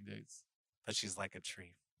what Keegan dates. but she's like a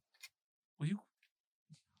tree. Will you?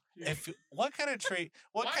 If what kind of tree?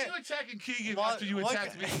 What Why kind? are you attacking Keegan what- after you what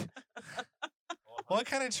attacked ki- me? What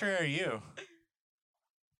kind of tree are you?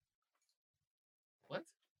 What?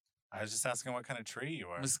 I was just asking what kind of tree you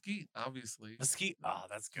are. Mesquite, obviously. Mesquite. Oh,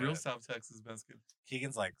 that's good. Real South Texas mesquite.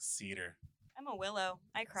 Keegan's like cedar. I'm a willow.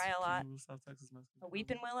 I cry a lot. Real South Texas mesquite. A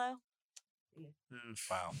weeping willow. Oof.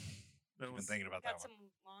 Wow. That I've been was, thinking about that Got one. some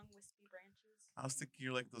long wispy branches. I was thinking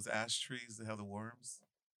you're like those ash trees that have the worms.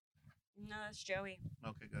 No, that's Joey.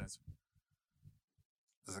 Okay, guys.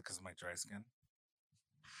 Is it because of my dry skin?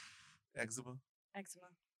 Eczema. Eczema.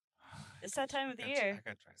 It's that time of the I year.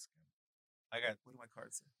 got dry skin. What What do my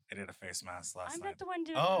cards say? I did a face mask last I'm night. not the one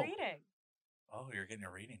doing Oh. the reading. Oh, you're getting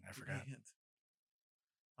a reading. I Give me a forgot. hint.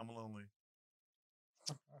 I'm lonely.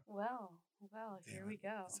 Well, here Damn we it.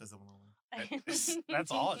 go. It says I'm lonely.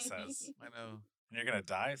 That's all it says. I know. And you're gonna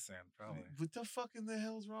die soon, probably. What the fuck in the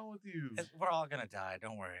hell's wrong with you? We're all gonna die.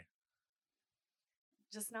 Don't worry.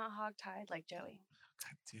 Just not hog-tied like Joey.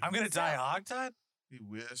 God damn I'm gonna it. die hogtied. You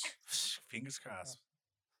wish. Fingers crossed.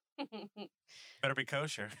 Better be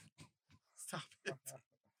kosher. Stop it.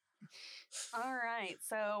 All right,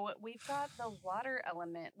 so we've got the water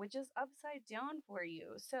element, which is upside down for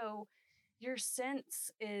you. So your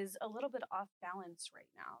sense is a little bit off balance right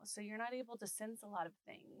now. So you're not able to sense a lot of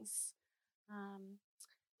things.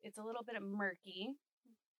 It's a little bit murky.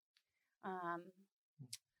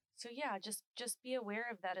 So yeah, just be aware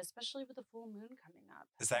of that, especially with the full moon coming up.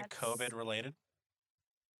 Is that That's- COVID related?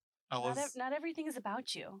 I was. Not everything is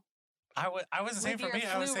about you. I wasn't saying With for your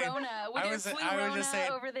me. I was saying Flurona, with I your was- I was Flurona just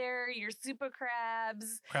saying- over there, your super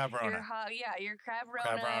crabs, crab your rona. your crab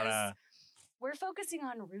Crab ronas. rona. We're focusing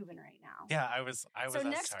on Ruben right now. Yeah, I was. So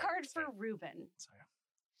next sorry, card sorry, for Ruben. sorry.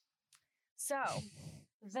 So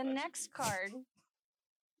the Sludge. next card,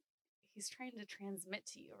 he's trying to transmit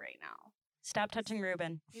to you right now. Stop touching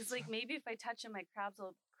Ruben. He's like, maybe if I touch him, my crabs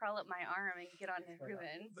will crawl up my arm and get on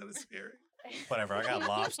Ruben. That is scary. Whatever. I got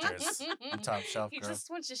lobsters on top shelf. He Girl. just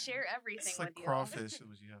wants to share everything It's like with you. crawfish. Is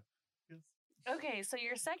what you have. Yes. Okay, so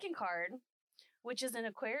your second card, which is an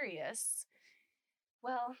Aquarius,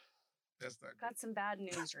 well, That's not good. got some bad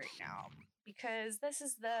news right now. because this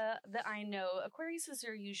is the I know. Aquariuses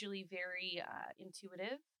are usually very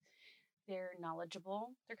intuitive. They're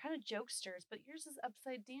knowledgeable. They're kind of jokesters, but yours is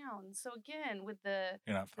upside down. So again, with the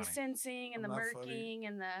You're not the funny. sensing and I'm the not funny. murking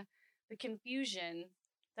and the confusion,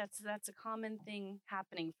 that's a common thing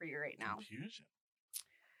happening for you right now. Confusion.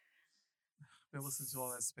 Been listening to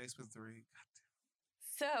all that Spaceman 3.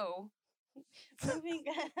 So, moving.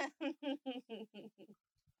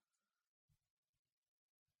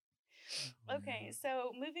 Okay,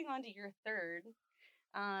 so moving on to your third,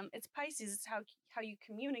 it's Pisces. It's how you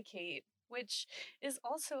communicate, which is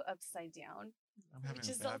also upside down. I'm having Which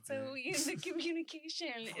a is bad also day. the communication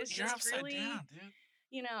is You're just upside really, down,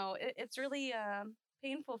 dude. it's really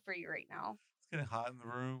painful for you right now. It's getting hot in the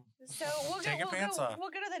room. So Take your pants off. We'll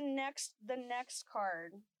go to the next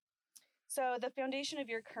card. So the foundation of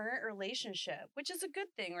your current relationship, which is a good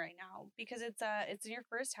thing right now because it's in your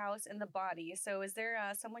first house in the body. So is there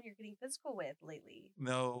someone you're getting physical with lately?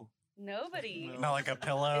 No. Nobody. No. Not like a Is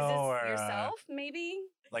pillow this or yourself? Maybe.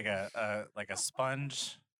 like a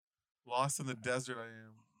sponge. Lost in the desert I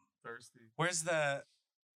am. Thirsty. Where's the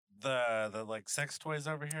like sex toys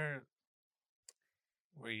over here?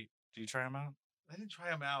 Do you try them out? I didn't try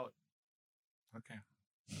them out. Okay.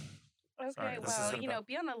 Okay, Sorry, this well, isn't about-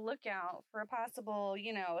 be on the lookout for a possible,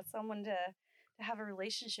 someone to have a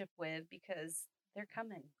relationship with because they're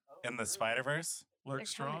coming. In the Spider Verse? Lurk They're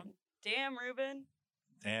strong? coming. Damn, Ruben.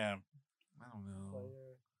 Damn. I don't know. Player.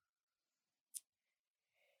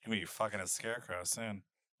 You be fucking a scarecrow soon.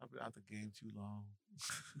 I've been out the game too long.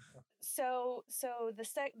 So the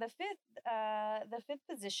fifth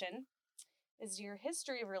position is your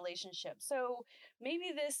history of relationships. So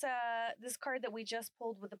maybe this card that we just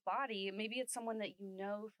pulled with the body, maybe it's someone that you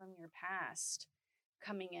know from your past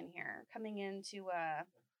coming in here, coming in to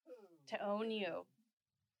own you.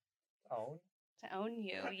 Own? To own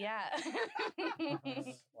you, yeah.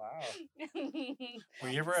 Wow. Were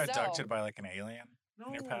you ever So- abducted by like an alien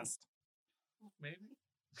in your No. past? Maybe.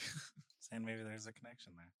 Saying maybe there's a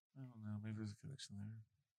connection there. I don't know. Maybe there's a connection there.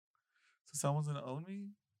 So someone's gonna own me?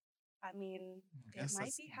 I mean, I it guess might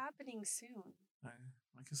that's- be happening soon.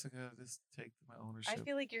 I guess I gotta just take my ownership. I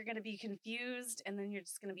feel like you're going to be confused and then you're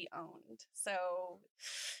just going to be owned. So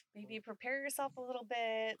maybe prepare yourself a little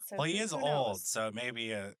bit. So Well, he who is knows? old, so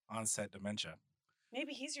maybe onset dementia.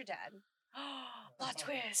 Maybe he's your dad. Plot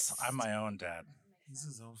twist. So I'm my own dad. He's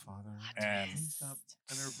his own father. Plot And- twist.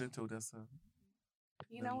 I've never been to Odessa.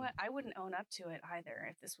 You know what? I wouldn't own up to it either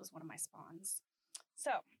if this was one of my spawns.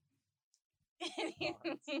 So.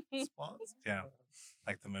 Spawns? Yeah,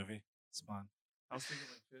 like the movie Spawn. I was thinking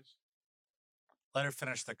like fish. Let her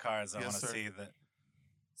finish the cards. I Yes, want to sir. see that.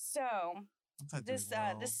 So I'm not doing this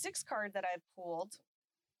well. this sixth card that I've pulled,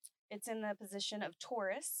 it's in the position of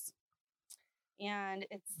Taurus, and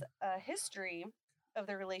it's a history of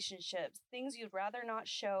the relationships, things you'd rather not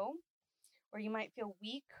show, or you might feel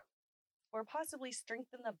weak, or possibly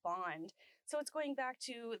strengthen the bond. So it's going back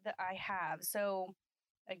to the I have. So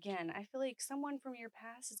again, I feel like someone from your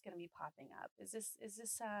past is going to be popping up. Is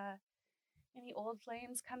this any old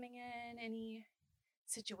flames coming in? Any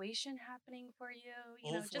situation happening for you? You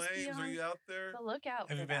Old know, just be flames, are on you out there? the lookout. Have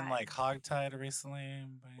for you been that. like hogtied recently?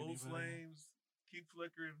 By Old anybody? flames. Keep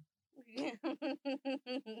flickering.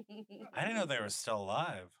 I didn't know they were still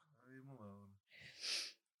alive. Leave him alone.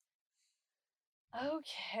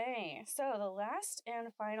 Okay, so the last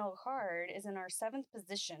and final card is in our seventh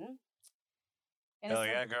position. And Hell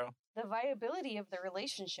it's yeah, girl. the viability of the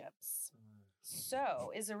relationships.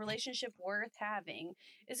 So, is a relationship worth having?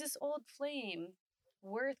 Is this old flame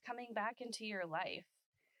worth coming back into your life?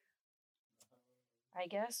 I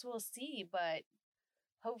guess we'll see, but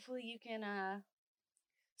hopefully you can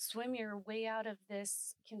swim your way out of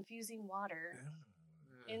this confusing water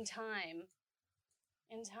in time.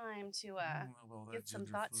 In time to I don't know about that get some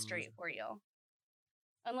ginger thoughts food. straight for you.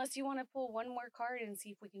 Unless you want to pull one more card and see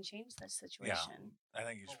if we can change this situation. I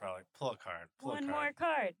think you should probably pull a card. Pull One a more card.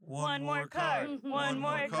 card. One more card. card. One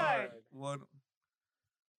more card. One.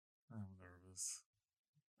 I'm nervous.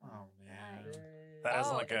 Oh man. Nice. That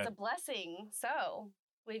doesn't oh, look it's good. a blessing. So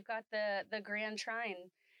we've got the grand trine.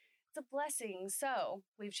 It's a blessing. So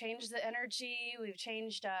we've changed the energy. We've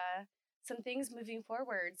changed some things moving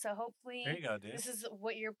forward. So hopefully There you go, dude. this is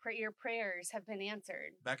what your prayers have been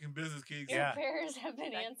answered. Back in business, Keeks. Your Yeah. prayers have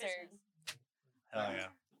been Back in answered. Hell yeah.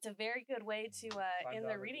 It's a very good way to Find end out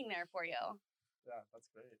the if- reading there for you. Yeah, that's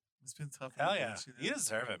great. It's been tough. Hell to yeah. get You there.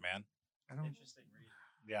 deserve it, man. I don't. Interesting read.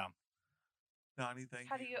 Yeah. Donnie, thank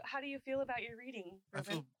you. How do you feel about your reading, I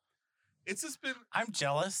Ruben? feel. It's just been. I'm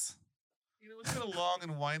jealous. It's been a long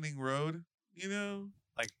and winding road.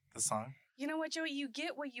 Like the song. You know what, Joey? You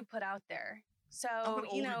get what you put out there. So, I'm an you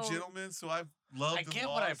older know, gentleman, so I've loved. I and get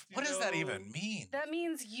what I've. lost, you What does that know? even mean? that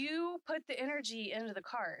means you put the energy into the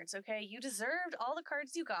cards, okay? You deserved all the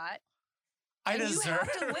cards you got. I and deserve. You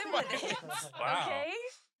have to live with it, Wow. okay?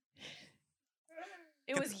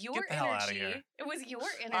 It Get was the- your get the hell outta energy. here. It was your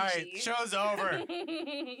energy. All right, show's over.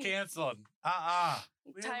 Canceled.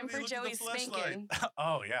 We Time haven't for even looked at the Joey's fleshlight. spanking.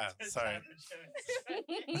 Oh yeah. Sorry.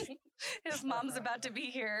 His mom's about to be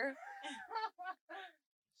here.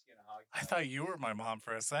 She's gonna hog I tie. thought you were my mom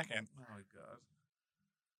for a second. Oh my god,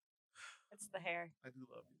 It's the hair. I do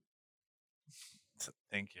love you.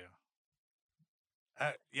 Thank you.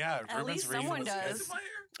 Yeah, At Ruben's least reading someone this- does. Is it my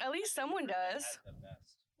hair? At least someone does. Had the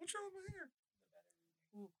best, What's wrong with my hair? the better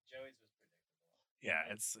reading. Joey's was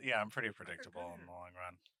predictable. Yeah, I'm pretty predictable in the long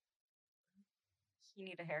run. You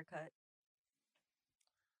need a haircut.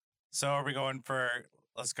 So are we going for?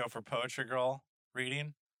 Let's go for Poetry Girl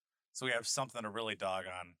reading. So we have something to really dog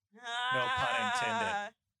on. No pun intended. Ah.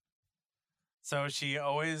 So is she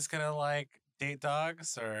always gonna like date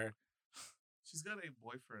dogs or She's got a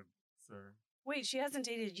boyfriend, sir. Wait, she hasn't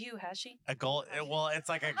dated you, has she? a goal? Well, it's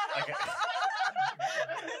like a. It's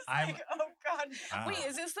I'm- like, oh God. Ah. Wait,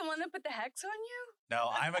 is this the one that put the hex on you? No,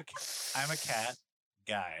 I'm a cat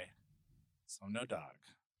guy, so no dog.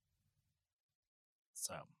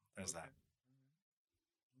 So there's that.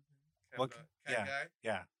 Cat, What- cat yeah. guy.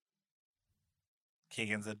 Yeah.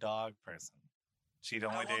 Keegan's a dog person. She'd How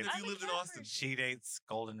only long date. have I'm you a lived in cat Austin? person. She dates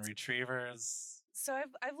golden retrievers. So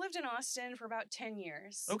I've lived in Austin for about 10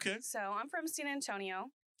 years. Okay. So I'm from San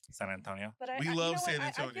Antonio. San Antonio. But We you love know what? San I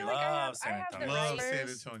Antonio. feel like I Love have, San I have the Antonio. Love right. San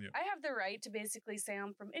Antonio. I have the right to basically say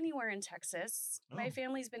I'm from anywhere in Texas. My Oh.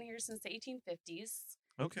 family's been here since the 1850s.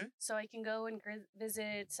 Okay. So I can go and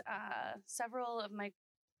visit several of my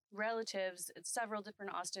relatives at several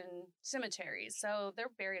different Austin cemeteries. So they're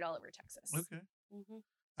buried all over Texas. Okay. hmm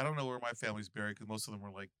I don't know where my family's buried because most of them were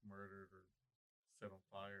like murdered or set on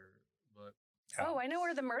fire. But Oh, I know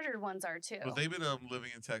where the murdered ones are too. they've been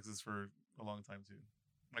living in Texas for a long time too.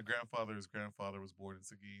 My grandfather's grandfather was born in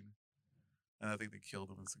Seguin, and I think they killed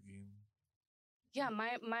him in Seguin. Yeah,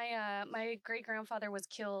 my great grandfather was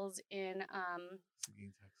killed in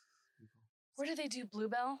Seguin, Texas. People. where do they do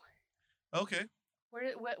Bluebell? Okay, What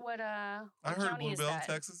I what heard county is Bluebell, that?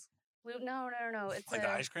 Texas. No. It's Like the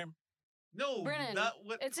ice cream. No, Brennan. not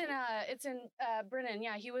what. It's in Brennan.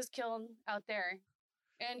 Yeah, he was killed out there.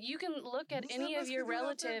 And you can look at Who's any that of your Mexican dude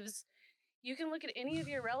out there? relatives. You can look at any of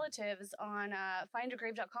your relatives on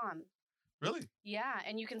findagrave.com. Really? Yeah,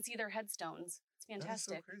 and you can see their headstones. It's That is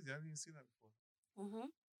so fantastic. crazy. I didn't even see that before.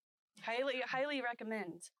 Highly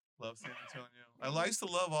recommend. Love San Antonio. I used to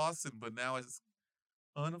love Austin, but now it's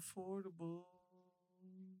unaffordable.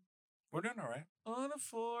 We're doing all right.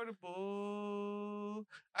 Unaffordable.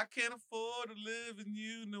 I can't afford to live in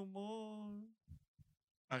you no more.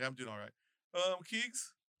 Okay, I'm doing all right.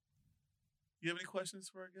 Keeks, you have any questions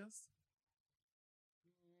for our guests?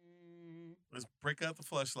 Mm. Let's break out the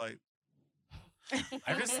flashlight.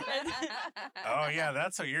 I just. Oh yeah,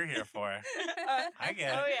 that's what you're here for. I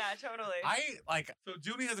get Oh it. yeah, totally. I like. So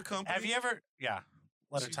Junie has a company. Have you ever? Yeah.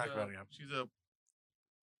 Let her She's talk a- about it. Yeah. She's a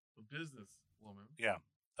business woman.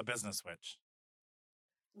 A business witch.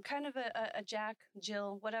 I'm kind of a Jack,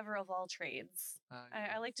 Jill, whatever of all trades.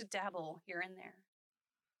 I like to dabble here and there.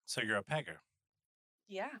 So you're a pegger.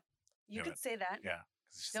 Yeah, you Knew could it. say that. Yeah.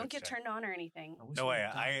 'cause she Don't said get check. turned on or anything. I wish No I way, had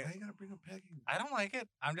done- I- Why you gotta bring up pegging? I don't like it.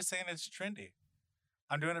 I'm just saying it's trendy.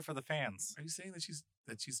 I'm doing it for the fans. Are you saying that she's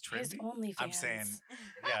His trendy? OnlyFans. I'm saying,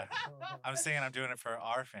 yeah. I'm saying I'm doing it for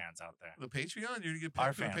our fans out there. The Patreon? You're gonna get Our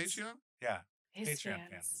pegged for the fans. Patreon? Yeah. his Patreon fans.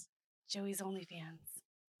 fans. Joey's OnlyFans.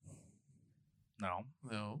 No.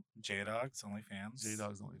 No. J Dog's only fans. J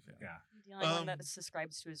Dog's only fan. Yeah. The only one Um, that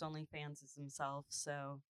subscribes to his OnlyFans is himself.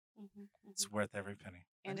 So, It's worth every penny.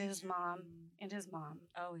 And I need his mom. And his mom.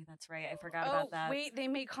 oh, that's right. I forgot Oh, about that. wait, they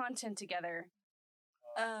make content together.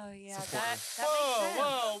 Oh yeah, Support that us. makes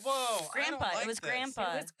sense. Whoa. Grandpa, it was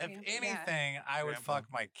Grandpa. It was If Grandpa, yeah. anything, I would Grandpa. fuck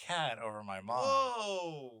my cat over my mom.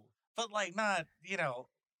 Whoa. But like not, a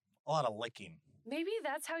lot of licking. Maybe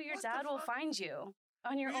that's how your What the dad will fuck? find you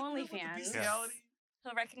on your Are you good with the OnlyFans. bestiality?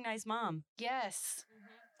 He'll recognize mom. Yes.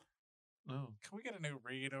 No. Can we get a new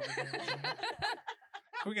read over here?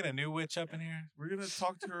 Can we get a new witch up in here? We're gonna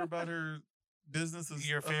talk to her about her businesses.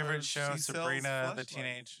 Your favorite show, she sells Sabrina the fleshlights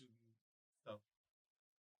Teenage- and stuff.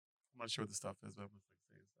 I'm not sure what the stuff is, but I'm just like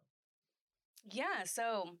saying stuff. Yeah,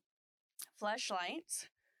 so Fleshlight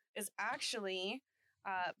is actually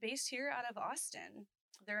based here out of Austin.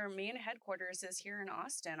 Their main headquarters is here in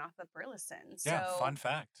Austin off of Burleson. Yeah, so, fun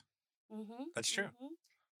fact. Mm-hmm, That's true.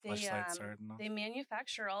 Fleshlights are enough. they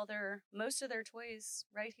manufacture most of their toys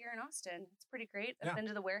right here in Austin. It's pretty great. I've Yeah. been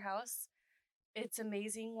to the warehouse. It's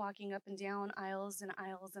amazing walking up and down aisles and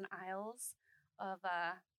aisles and aisles of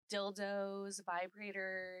dildos,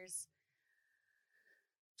 vibrators,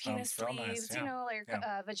 penis Sounds real nice, sleeves, yeah. like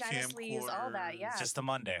Yeah. vagina sleeves, all that. Camcorders. Yeah, Just a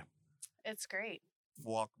Monday. it's great.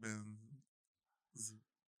 Walkman.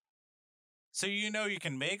 So you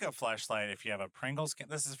can make a flashlight if you have a Pringles can.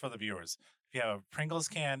 This is for the viewers. If you have a Pringles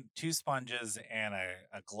can, 2 sponges, and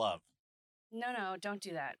a glove. No, don't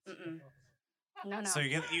do that. Mm-mm. No. So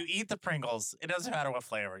you eat the Pringles. It doesn't matter what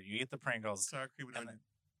flavor. You eat the Pringles, Sour cream and and onion.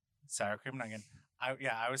 sour cream and onion.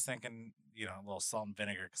 I was thinking, a little salt and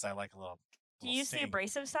vinegar because I like a little. Do you use the sting.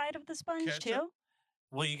 abrasive side of the sponge Ketchup? too?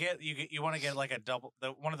 Well, you want to get like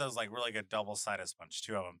one of those like really good double-sided sponge,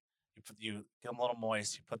 2 of them. You get them a little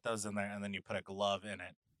moist. You put those in there, and then you put a glove in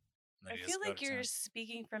it. And then I you feel just go like to you're town.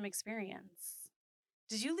 speaking from experience.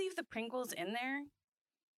 Did you leave the Pringles in there?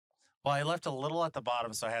 Well, I left a little at the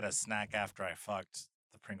bottom, so I had a snack after I fucked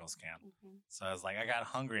the Pringles can. Mm-hmm. So I was like, I got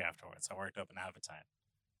hungry afterwards. I worked up an appetite.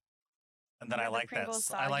 And then Were I the like that. Pringles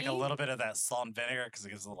I like a soggy? little bit of that salt and vinegar because it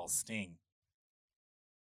gives a little sting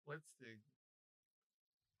What thing?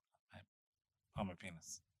 on my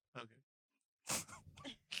penis. Okay.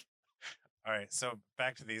 All right, so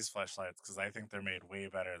back to these fleshlights because I think they're made way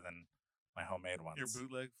better than my homemade ones. Your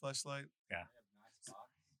bootleg flashlight. They have nice box.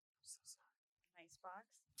 Nice box.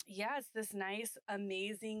 Yeah, it's this nice,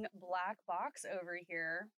 amazing black box over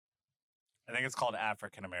here. I think it's called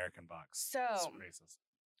African American box. So It's racist.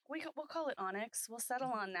 we'll call it Onyx. We'll settle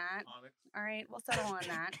on that. Onyx. All right, we'll settle on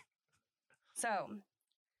that. So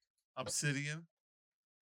Obsidian.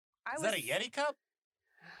 I Is was that a Yeti cup?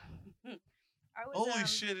 I was, Holy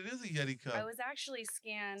shit! It is a Yeti cup. I was actually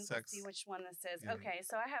scanned. Let's Sex. see which one this is. Yeah. Okay,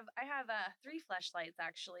 so I have 3 fleshlights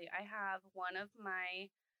actually. I have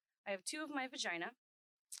two of my vagina.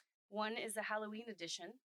 One is a Halloween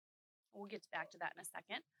edition. We'll get back to that in a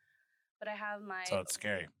second. But I have my So it's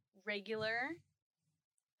scary. regular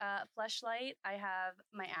fleshlight. I have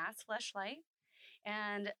my ass fleshlight,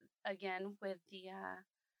 and again with the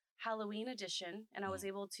Halloween edition. And I was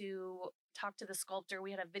able to talk to the sculptor.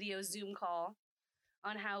 We had a video Zoom call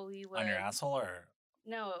on how we would On your asshole or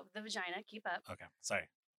No, the vagina. Keep up. okay, sorry.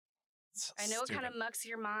 I know it kind of Stupid. mucks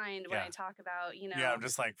your mind when I Yeah. talk about Yeah, I'm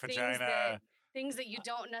just like things vagina. things that you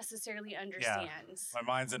don't necessarily understand. My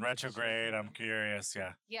mind's in retrograde. I'm curious.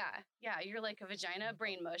 Yeah. Yeah, you're like a vagina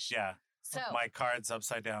brain mush. Yeah. So My card's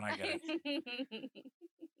upside down. I get it.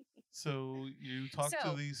 So you talked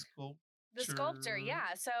So, to the sculptor. the sculptor,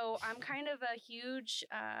 yeah. So I'm kind of a huge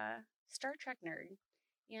Star Trek nerd,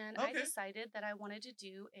 and I Okay. decided that I wanted to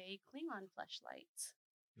do a Klingon fleshlight.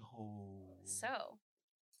 Oh. So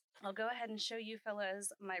I'll go ahead and show you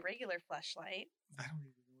fellas my regular fleshlight. I don't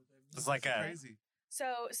even know what that means. It's like That's a- crazy.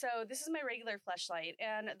 So this is my regular fleshlight,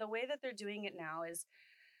 and the way that they're doing it now is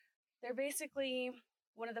they're basically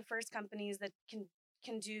one of the first companies that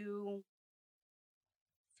can do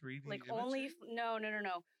 3D. like imaging? only no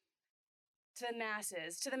to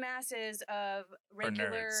the masses of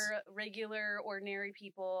regular ordinary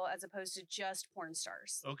people as opposed to just porn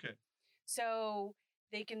stars. Okay. So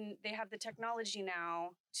they have the technology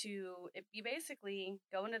now to you basically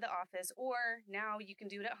go into the office, or now you can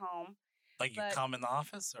do it at home. Like you But- come in the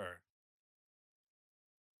office or?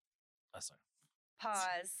 Oh, sorry.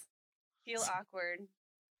 Pause. Feel awkward.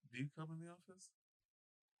 Do you come in the office?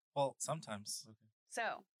 Well, sometimes.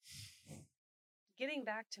 So, getting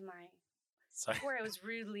back to my Sorry. where I was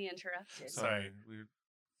rudely interrupted. Sorry.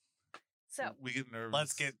 So We get nervous.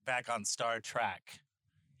 Let's get back on Star Trek.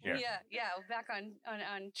 Here. yeah, back on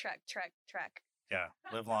track. Yeah.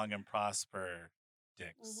 Live long and prosper,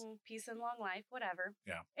 dicks. Peace and long life, whatever.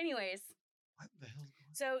 Yeah. Anyways, What the hell's going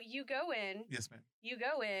on? so you go in, Yes, ma'am.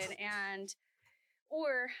 and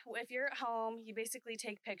or if you're at home, you basically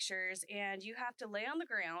take pictures, and you have to lay on the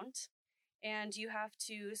ground, and you have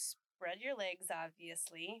to spread your legs,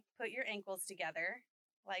 obviously, put your ankles together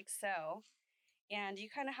like so, and you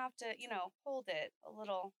kind of have to, hold it a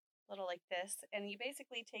little like this, and you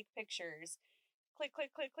basically take pictures. Click,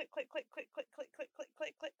 click, click, click, click, click, click, click, click, click, click,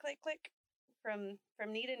 click, click, click, click,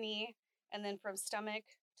 from knee to knee, and then from stomach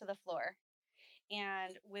to the floor.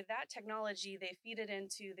 And with that technology, they feed it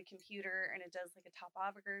into the computer, and it does like a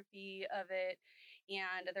topography of it,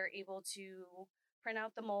 and they're able to print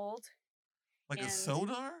out the mold. Like a And-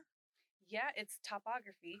 sonar? Yeah, it's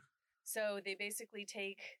topography. So they basically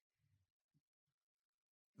take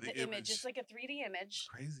the image. It's like a 3D image.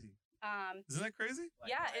 Crazy. Isn't that crazy?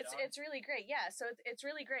 Yeah, it's really great. Yeah, so it's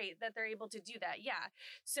really great that they're able to do that. Yeah.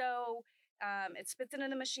 So It spits into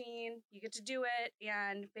the machine. You get to do it,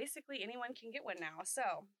 and basically anyone can get one now. So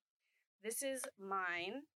this is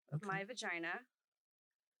mine, Okay. my vagina.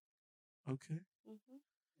 Okay. hmm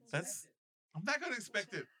That's. I'm not gonna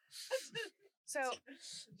expect it. So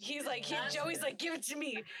he's like, Joey's like, give it to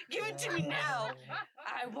me. Give it to me now.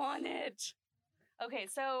 I want it. Okay,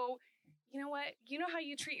 so you know what? You know how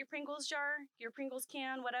you treat your Pringles jar, your Pringles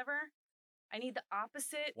can, whatever? I need the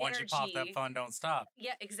opposite Once energy. you pop that fun, don't stop.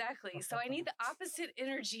 Yeah, exactly. So I need the opposite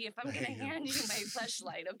energy if I'm going to There you go. hand you my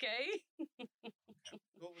fleshlight, okay?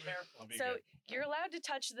 I'll be So good. you're allowed to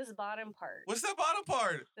touch this bottom part. What's that bottom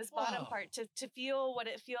part? This bottom Wow. part to feel what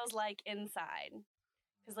it feels like inside.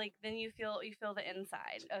 Cuz like then you feel the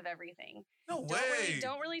inside of everything. No Don't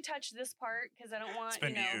way. really touch this part cuz I don't want, been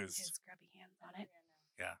you know, used. his grubby hands on it.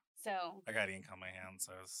 Yeah. So, I got ink on my hands,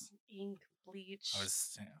 so ink, bleach. I was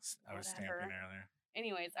stamping Whatever. earlier.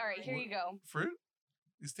 Anyways, all right, here you go. Fruit?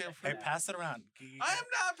 You stamp Hey, fruit? pass it around. I am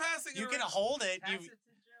not passing You it can around. hold it. Pass You've it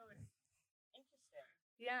to Joey. Interesting.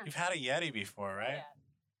 Yeah. you've had a Yeti before, right? Yeah.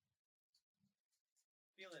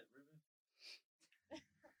 Feel it, Ruben. So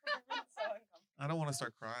uncomfortable. I don't want to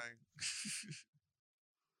start crying.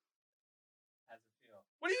 How's it feel?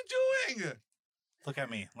 What are you doing? Look at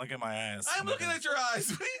me. Look at my eyes. I'm looking at your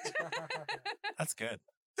eyes. That's good.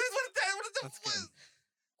 What That's good.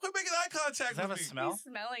 Quit making eye contact Does that have with a me. smell? He's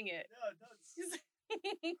smelling it. No, it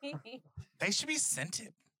does. They should be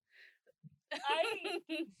scented.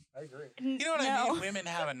 I agree. You know what I No. mean? Women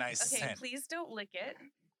have a nice Okay, scent. please don't lick it.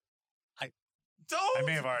 Don't. I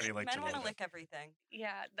may have already licked Men a want to little bit. lick everything.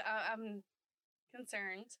 Yeah, I'm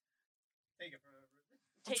concerned. Take it from Ruben. I'm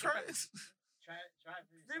Take it trying. Try it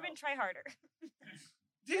for yourself. Ruben, try harder.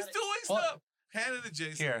 He's doing Well- stuff. Hand it to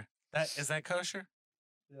Jason. Here, is that kosher?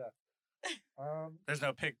 Yeah. There's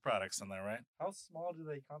no pig products in there, right? How small do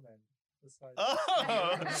they come in? This size? Oh,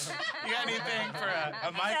 you got anything for a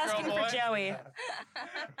He's micro asking boy? for Joey.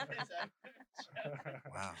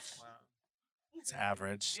 Wow, Wow. it's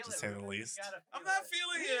average Feel to it, say the Ruben. You least. gotta I'm feel not it.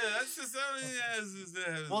 feeling it. That's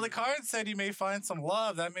just. Well, the card said you may find some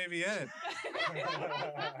love. That may be it.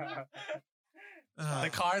 The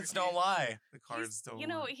cards don't lie. The cards don't. You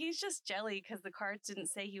know, lie. he's just jelly because the cards didn't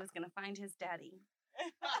say he was going to find his daddy.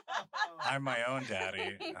 I'm my own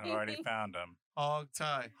daddy. I've already found him. Hog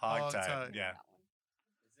tie. Hog tie. Yeah. That one.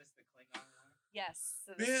 Is this the Klingon one? Yes.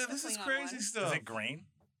 So Man, the this is Klingon crazy one. stuff. Is it green?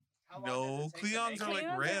 How long No, does it take to Klingons make are them? like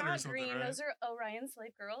Klingons red are or not something, green. right? Those are Orion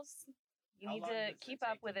slave girls. You How need long to does it keep take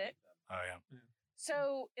up to with make it. them? Oh yeah.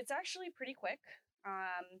 So it's actually pretty quick.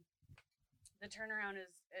 The turnaround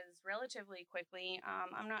is relatively quickly.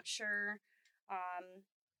 I'm not sure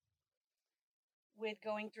with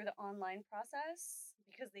going through the online process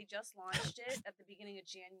because they just launched it at the beginning of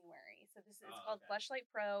January. So it's Oh, called okay. Fleshlight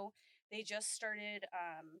Pro. They just started.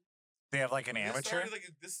 They have like an This amateur. started, like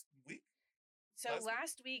this week. So Last week?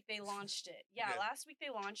 last week they launched it. Yeah, Okay. last week they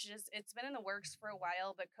launched it. It's been in the works for a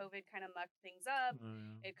while, but COVID kind of mucked things up.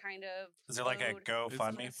 It kind of Is there like a slowed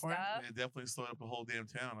GoFundMe some for it? stuff. It definitely slowed up the whole damn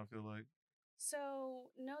town. I feel like. So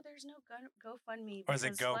no, there's no GoFundMe. Or is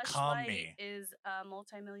it because GoComMe? Fleshlight is a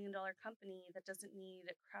multi-million-dollar company that doesn't need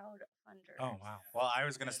crowdfunders. Oh wow. Well, I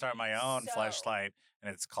was gonna start my own So- fleshlight,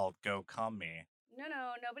 and it's called Go Come Me. No,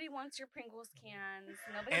 nobody wants your Pringles cans.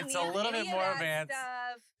 Nobody It's needs a little any bit of more that advanced.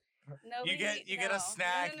 Stuff. Nobody, You get no. a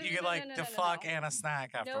snack. No, You get no, like no, the no, no, fuck no. and a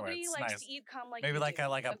snack afterwards. Nobody likes Nice. to eat cum like Maybe you like do,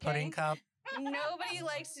 a pudding okay? cup. Nobody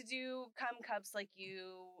likes to do cum cups like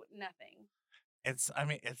you. Nothing. It's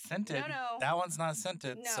scented. No. That one's not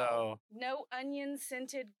scented. No. So No onion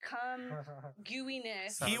scented cum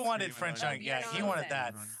gooiness. Sour he wanted cream French and onion. your Yeah, he wanted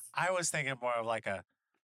that. nonsense. I was thinking more of like a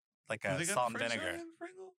Do they got salt and French vinegar. onion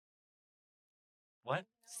Pringle? What?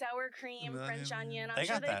 Sour cream, And French onion. onion. I'm They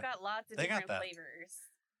sure got they've that. got lots of They got different that. flavors.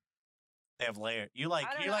 They have layers. You I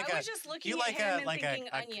like don't you know. like I a was just looking you at like him a and like thinking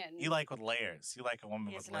a onion. you like with layers. You like a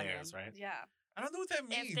woman Yes, with an onion. layers, right? Yeah. I don't know what that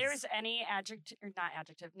means. If there's any adjective or not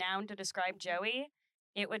adjective noun to describe Joey,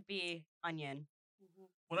 it would be onion. Mhm.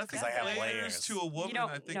 When I think 'Cause I have layers layers. to a woman, don't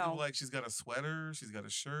I think know. of like she's got a sweater, she's got a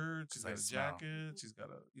shirt, she's 'Cause I got a smell. jacket, she's got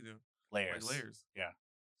a Layers. like layers. So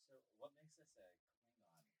what makes this a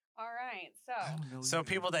Klingon? All right. I So don't know So either.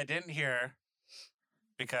 people that didn't hear,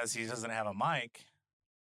 because he doesn't have a mic,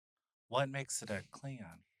 what makes it a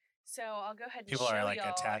Klingon? So I'll go ahead and People show are, like,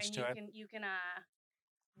 y'all, attached and to you it? Can, you can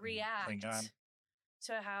react Klingon.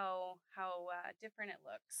 to how different it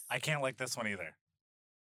looks. I can't like this one either.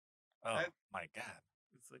 Oh I- my god,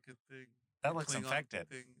 It's like a thing. that looks Klingon infected.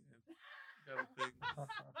 Thing. Got a thing.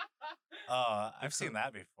 I've seen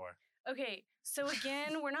that before. Okay, so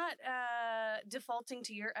again, we're not defaulting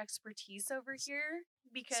to your expertise over here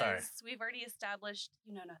because we've already established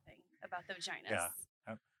you know nothing. about the vaginas.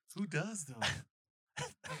 Yeah. Who does though?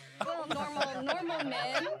 Well, normal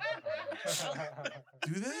men.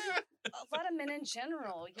 Do they? A lot of men in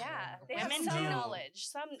general, yeah. They have Women some do. knowledge.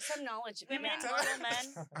 Some knowledge. Women, yeah. normal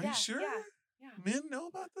men. Are Yeah, you sure? yeah. Men know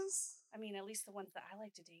about this? I mean, at least the ones that I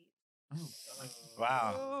like to date. Oh,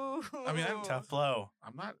 Wow. I mean, I'm Tough blow.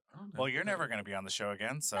 I'm not. I don't know. Well, you're never going to be on the show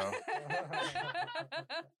again, so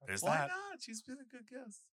there's Why that. not? She's been a good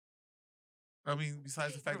guest. I mean,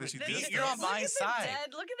 besides the fact that she This- did. You're on stuff. my look side.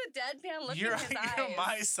 Look at the deadpan look You're, in his eyes. you're on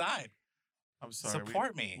my side. I'm sorry.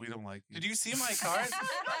 Support me. We don't like you. Did you see my cards?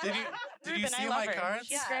 Did you Ruben, I see love my her. cards?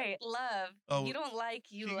 She's great. Love. Oh, You don't like,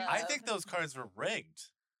 you he- love. I think those cards were rigged.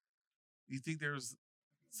 You think there's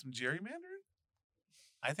some gerrymandering?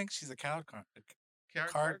 I think she's a card counter.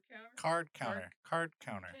 Card Card counter. Card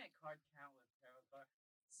counter. You can't card count with tarot cards.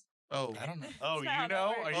 Oh. I don't know. Oh, It's not you how that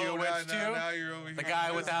know? works. Are you a witch too? Now you're over here. The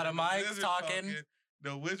guy without a mic Wizard's talking.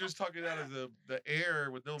 The wizard's talking out of the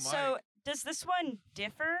air with no mic. So does this one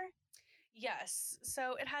differ? Yes.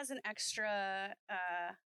 So it has an extra,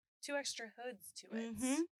 2 extra hoods to it.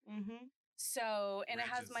 Mm-hmm. So, and it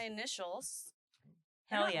has Ridges. my initials.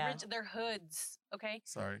 They're Hell not yeah. ridge- they're hoods. Okay.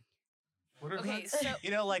 Sorry. What are Okay. hoods? So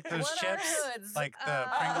You know, like those what chips, are hoods? like the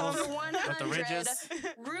For Pringles 100, with the ridges.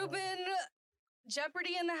 Ruben,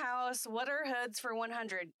 Jeopardy in the house. What are hoods for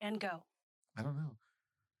 100? And go. I don't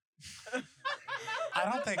know. I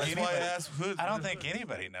don't think That's why I anybody. asked hoods. I What don't are think hoods?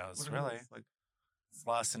 anybody knows What are really. hoods? Like It's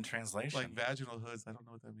lost in translation. vaginal hoods. I don't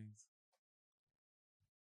know what that means.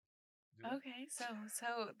 Okay. So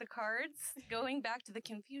the cards, going back to the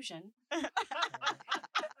confusion.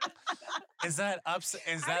 Is that ups?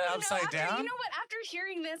 Is I don't that even know, upside after- down? You know what? After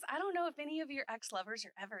hearing this, I don't know if any of your ex-lovers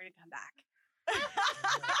are ever going to come back.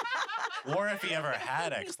 Or if he ever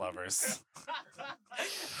had ex-lovers.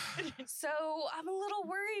 So I'm a little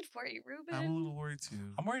worried for you, Ruben. I'm a little worried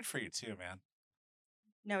too. I'm worried for you too, man.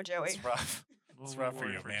 No, Joey. It's rough. A It's little rough for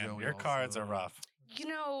worried you, man. Joey Your cards also. are rough. You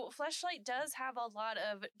know, Fleshlight does have a lot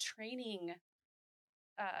of training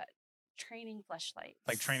fleshlights.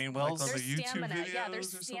 Like training Like wheels. on There's the YouTube stamina. Yeah, videos there's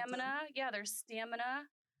or something? stamina. Yeah, there's stamina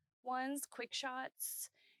ones, quick shots.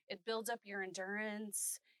 It builds up your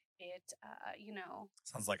endurance. It,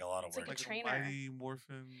 Sounds like a lot of It's like work. a trainer. Mighty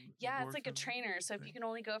Morphin. yeah, it's like a endorphin trainer. So if you thing. can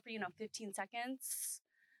only go for, 15 seconds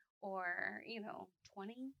or,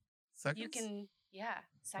 20, Seconds? you can,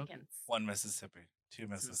 seconds. 1 Mississippi, 2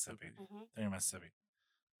 Mississippi, Mississippi. Mhm. 3 Mississippi.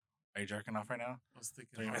 Are you jerking off right now? I was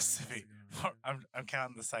thinking 3 hard. I was Mississippi. thinking hard. I'm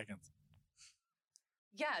counting the seconds.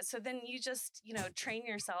 Yeah, so then you just, train I'm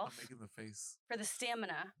yourself making the face. for the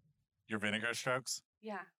stamina. Your vinegar strokes.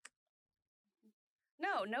 Yeah.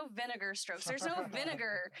 No vinegar strokes. There's no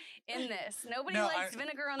vinegar in this. Nobody No, likes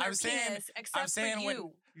vinegar on their I'm saying- penis except saying for when-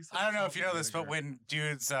 you. He said I don't know if salt you know and this, but vinegar. when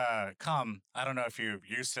dudes come, I don't know if you're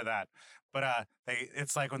used to that, but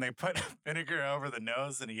it's like when they put vinegar over the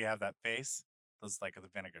nose and you have that face. Those like are the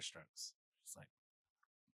vinegar strokes. Just like,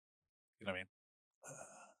 you know what I mean?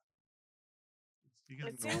 You can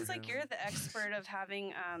It ignore seems like him. you're the expert of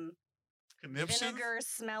having Conniption? vinegar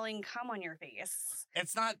smelling cum on your face.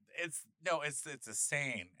 It's not. It's no. It's a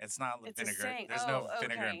saying. It's not It's vinegar. a saying. There's oh, no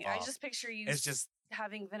vinegar okay. involved. I just picture you It's just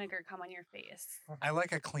having vinegar come on your face. I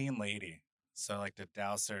like a clean lady, so I like to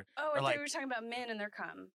douse her. Oh, I Or thought like- you were talking about men and their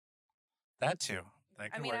cum. That too. That I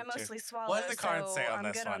could mean, I work too. mostly swallow, What did the cards so say on I'm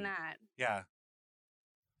this good one? on that. Yeah.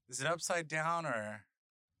 Is it upside down or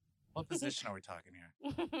what position are we talking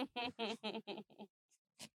here?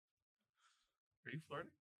 Are you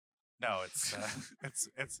flirting? No, it's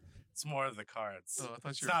it's more of the cards. Oh, I thought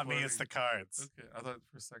It's you were not me. It's the flirting. cards. Okay, I thought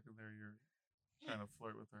for a second there you're trying to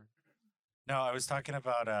flirt with her. No, I was talking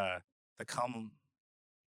about the cum.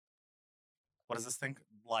 What is this thing?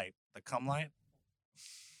 Light. The cum light. It's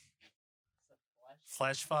a flesh.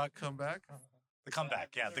 Flesh fuck. Come back? The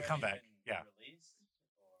comeback. Yeah, the Already comeback. been Yeah. Released,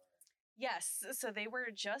 or Yes, so they were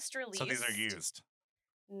just released. So these are used.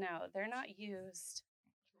 No, they're not used.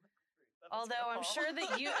 Although I'm sure that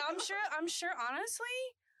I'm sure honestly,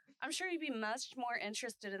 I'm sure you'd be much more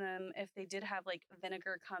interested in them if they did have like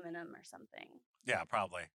vinegar cum in them or something. Yeah,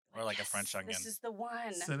 probably. Or like a Yes, French onion. This is the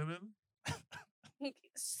one. Cinnamon?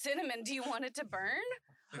 Cinnamon, do you want it to burn?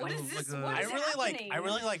 Like What a is little- this? Like a, What I is really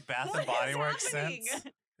happening? like Bath What and Body is Works happening? scents.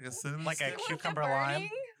 like a cinnamon Like a stick? With the cucumber lime. burning?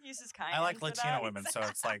 Uses I like cayenne for Latino that. women, so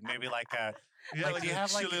it's like maybe like a Yeah, like, like do you a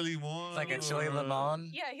have, like- chili limon. like a chili or, limon.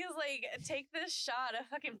 Yeah, he was like, take this shot of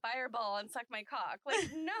fucking Fireball and suck my cock. Like,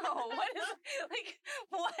 no, what is like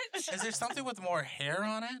what? Is there something with more hair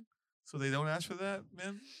on it? So they don't ask for that,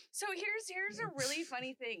 man? So here's a really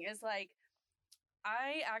funny thing is like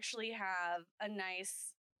I actually have a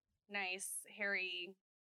nice hairy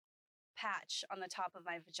patch on the top of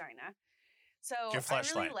my vagina. So Your I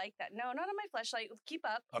really fleshlight. like that. No, not on my fleshlight. Keep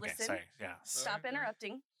up. Okay, Listen. sorry. Yeah. Stop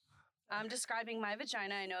interrupting. I'm describing my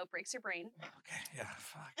vagina. I know it breaks your brain. Okay. Yeah.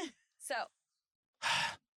 Fuck. So,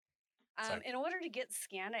 Sorry. in order to get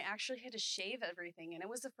scanned, I actually had to shave everything. And it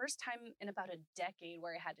was the first time in about a decade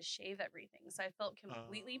where I had to shave everything. So I felt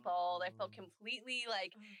completely bald. I felt completely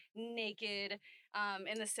like naked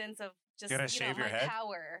in the sense of just, You had to shave your my head?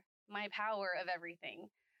 my power of everything.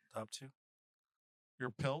 Top two. Your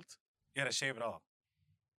pelt? You had to shave it all.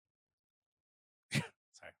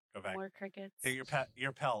 Sorry. Go back. More crickets. Hey,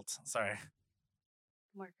 your pelt. Sorry.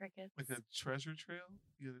 More crickets. Like a treasure trail?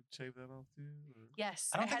 You had to shave that off too? Or? Yes.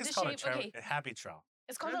 I don't had think it's to called shave. a happy trail.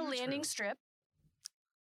 It's called a Treasure landing trail. strip.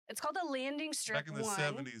 It's called a landing strip. Back in the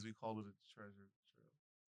 70s, we called it a treasure trail.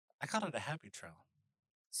 I called it a happy trail.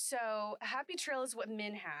 So a happy trail is what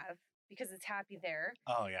men have because it's happy there.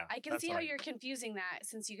 Oh yeah. I can that's see what how you're confusing that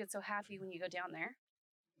since you get so happy when you go down there.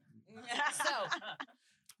 So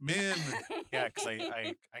Men. Yeah, because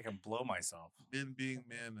I can blow myself. Men being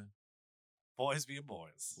men. Boys being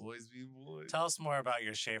boys. Boys being boys. Tell us more about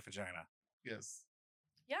your shaved vagina. Yes.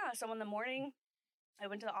 yeah, so in the morning I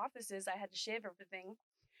went to the offices, I had to shave everything.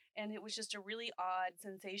 And it was just a really odd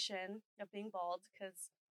sensation of being bald because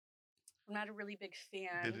I'm not a really big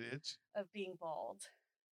fan Did it itch? of being bald.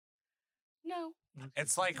 No.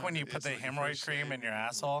 It's like when you put It's the like your hemorrhoid first cream shave, in your you know,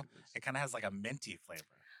 asshole, like this. it kind of has like a minty flavor.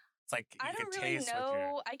 It's like you I can don't really taste with your.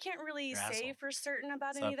 know. I can't really your say asshole. for certain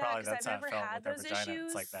about So any of that probably because that's I've how it never felt had with those their vagina. issues.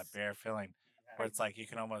 It's like that bare feeling where it's like you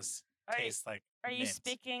can almost Are you- taste like. Are you mint.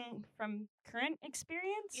 speaking from current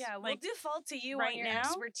experience? Yeah, we'll like default to you right on your now?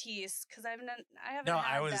 expertise because I haven't No,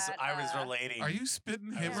 had I was that, relating. Are you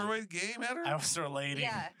spitting I was- hemorrhoid game at her? I was relating.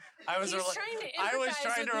 Yeah, I was. he's rela- trying to I was empathize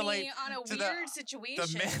trying to with relate me on a to the- weird situation.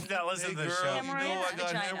 The men that listen Hey to the girl, show. you know I Hemorrhoid got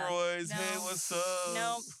vagina. hemorrhoids. Hey, No. what's up?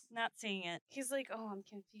 Nope, not seeing it. He's like, oh, I'm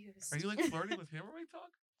confused. Are you like flirting with hemorrhoid talk?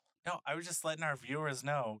 No, I was just letting our viewers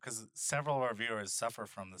know because several of our viewers suffer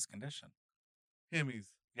from this condition. Hemis.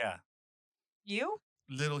 Yeah. You?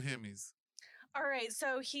 Little hemis. All right,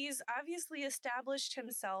 so he's obviously established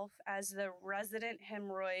himself as the resident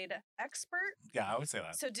hemorrhoid expert. Yeah, I would say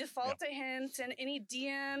that. So default to him. Send any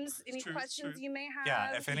DMs, any true, it's questions true. you may have.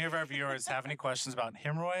 Yeah, if any of our viewers have any questions about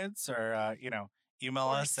hemorrhoids or, email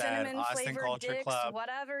or us at cinnamon Austin flavored Culture dicks, Club.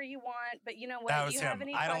 whatever you want. But you know what? That was you have him.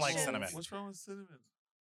 any I don't like questions? cinnamon. What's wrong with cinnamon?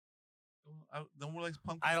 Don't we like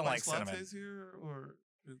pumpkin I don't like spice cinnamon. lattes here? Or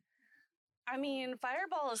I mean,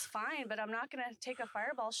 Fireball is fine, but I'm not gonna take a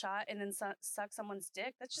Fireball shot and then suck someo's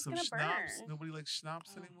dick. That's just some gonna schnapps? burn. Nobody likes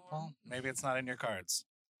schnapps Oh. anymore? Well, maybe it's not in your cards.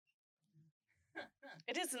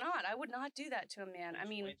 It is not. I would not do that to a man. I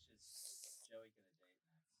mean, Which is Joey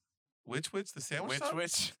gonna date next? Which? The sandwich Which, shop?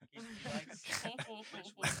 which? He likes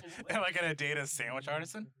which Am I gonna date a sandwich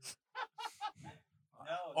artisan?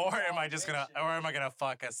 No, Or they're am I all just gonna, which or am I gonna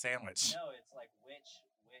fuck a sandwich? No, it's like which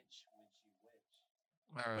you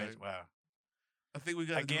which. All right. Which- wow. I think we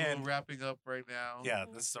got to do a Again- little wrapping up right now. Yeah,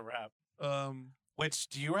 this is a wrap. Um, Which,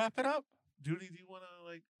 do you wrap it up? Judy, do you want to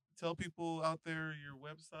like tell people out there your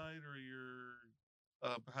website or your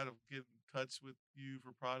how to get in touch with you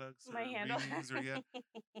for products or my handle. readings or yeah?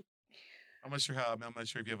 I'm not sure how. I'm not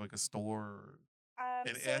sure if you have like a store or an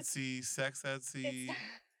so it's- Etsy, sex Etsy.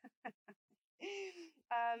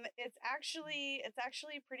 it's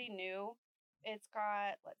actually pretty new. It's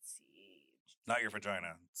got, let's see, Not your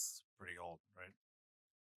vagina. It's pretty old, right?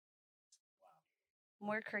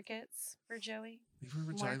 more crickets for Joey. Leave her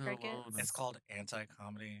More vagina crickets. alone. It's called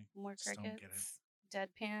anti-comedy. More Just don't get it. crickets.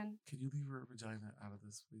 Deadpan. Can you leave her vagina out of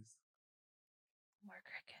this, please? More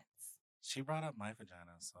crickets. She brought up my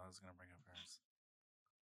vagina, so I was gonna bring up hers.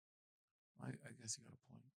 I guess you got a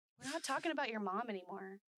point. We're not talking about your mom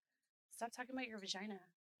anymore. Stop talking about your vagina.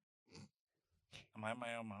 Am I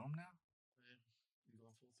my own mom now? You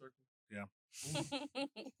going full circle? He's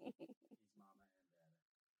mama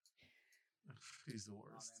and He's the mama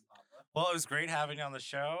worst. and papa. Well, it was great having you on the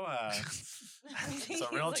show. It's a He's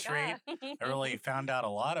real like, treat. "Ah." I really found out a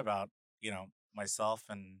lot about, myself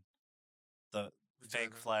and the fake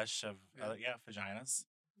Vagina. flesh of, Yeah. vaginas.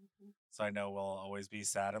 Mhm. So I know we'll always be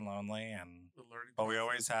sad and lonely, and The learning but we process,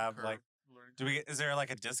 always have curve, like, learning is there like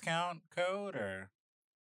a discount code or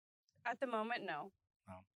At the moment, no.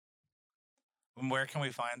 and where can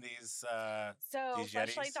we find these? So These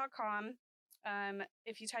Yetis? fleshlight.com.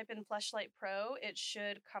 If you type in Fleshlight Pro, it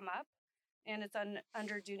should come up, and it's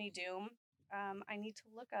under Dooney Doom. I need to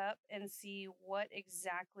look up and see what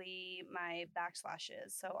exactly my backslash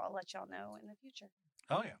is, so I'll let y'all know in the future.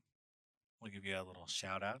 Oh yeah, we'll give you a little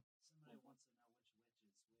shout out. Somebody wants to know which is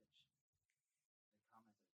which. They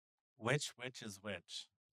commented. Which is which?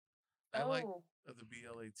 I like Oh. the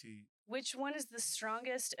BLAT. Which one is the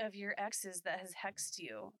strongest of your exes that has hexed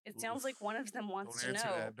you? It sounds like Oof. one of them wants Don't to answer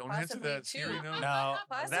know. that. Don't answer Possibly that. two. Siri knows. No,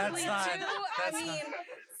 Possibly that's not. two. That's I mean, not.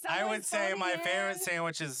 I someone's would say my phoning favorite in.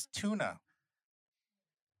 sandwich is tuna.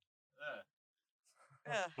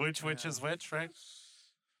 Ugh. Which is which, right?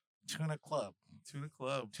 Tuna club. Tuna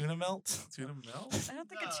Club. Tuna melt. Tuna melt? I don't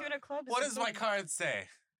think a tuna club is What a does my thing. card say?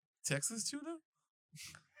 Texas tuna?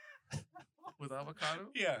 With avocado?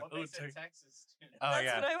 Yeah. What Oh, makes it Texas tuna? oh That's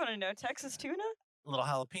yeah. what I want to know. Texas tuna? Little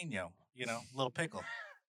jalapeno. Little pickle.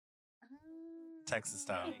 Texas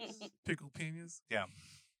style. Nice. Pickled pinas?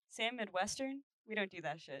 Sam Midwestern? We don't do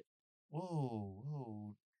that shit.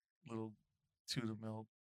 Whoa. Little tuna melt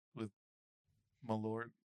with my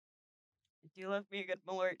lord. I do love me a good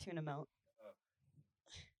Malort tuna melt. Well,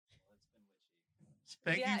 it's been witchy.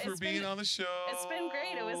 Thank Yeah, you for it's being been- on the show. It's been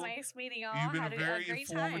great. It was nice meeting y'all. You've been Had a very great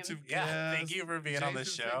time. informative Yeah. guest. Thank you for being on the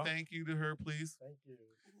Jason, say show. thank you to her, please. Thank you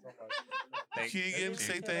so much. Thank Keegan, you.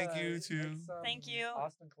 say thank you to. Make some Thank you.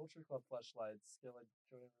 Austin Culture Club fleshlights. Get like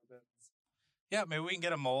Joey Rubens. Yeah, maybe we can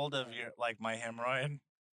get a mold of your my hemorrhoid.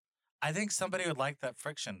 I think somebody would like that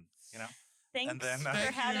friction. Thanks then, for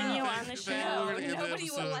Thank having you. you Thank on the you. show. Thank you. We're gonna end the Nobody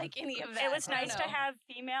will episode. like any of that. It was I nice to know. have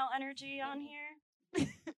female energy on here.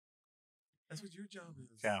 That's what your job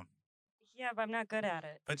is. Yeah, Yeah, but I'm not good at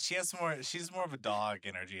it. but she's more of a dog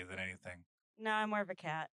energy than anything. No, I'm more of a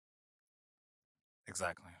cat.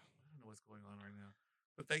 Exactly. I don't know what's going on right now.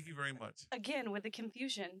 But thank you very much. Again, with the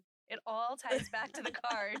confusion, it all ties back to the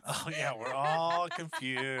cards. Oh yeah, we're all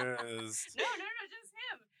confused. No, just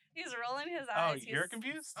him. He's rolling his Oh, eyes. you're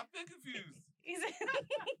confused? I'm been confused. He's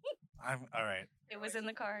I'm all right. it was in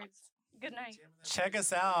the cards. Good night. Check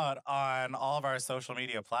us out on all of our social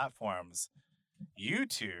media platforms: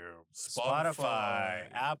 YouTube, Spotify, Spotify,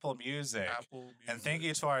 Apple Music. Apple Music. And thank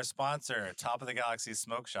you to our sponsor, Top of the Galaxy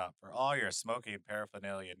Smoke Shop, for all your smoking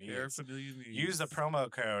paraphernalia needs. Paraphernalia needs. Use the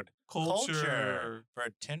promo code culture. for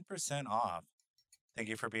 10% off. Thank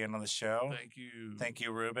you for being on the show. Thank you. Thank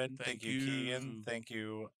you, Ruben. Thank you, Keegan. you. Thank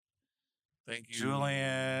you, Thank you,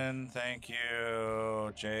 Julian. Thank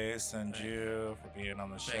you, Jason, Thank- Jew, for being on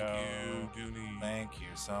the show. Thank you, Goonie. Thank you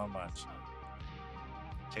so much.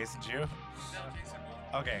 Jason, Jew?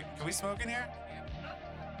 Okay, can we smoke in here?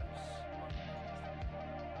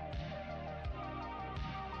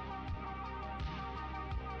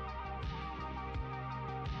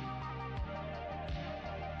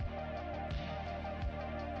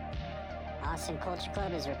 Austin Culture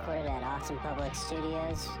Club is recorded at Austin Public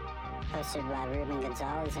Studios, hosted by Ruben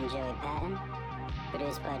Gonzalez and Joey Patton,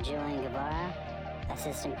 produced by Julian Guevara,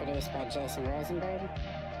 assistant produced by Jason Rosenberg.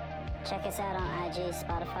 Check us out on IG,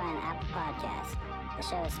 Spotify, and Apple Podcasts. The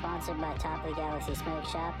show is sponsored by Top of the Galaxy Smoke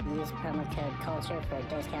Shop. Use promo code CULTURE for a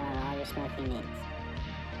discount on all your smoking needs.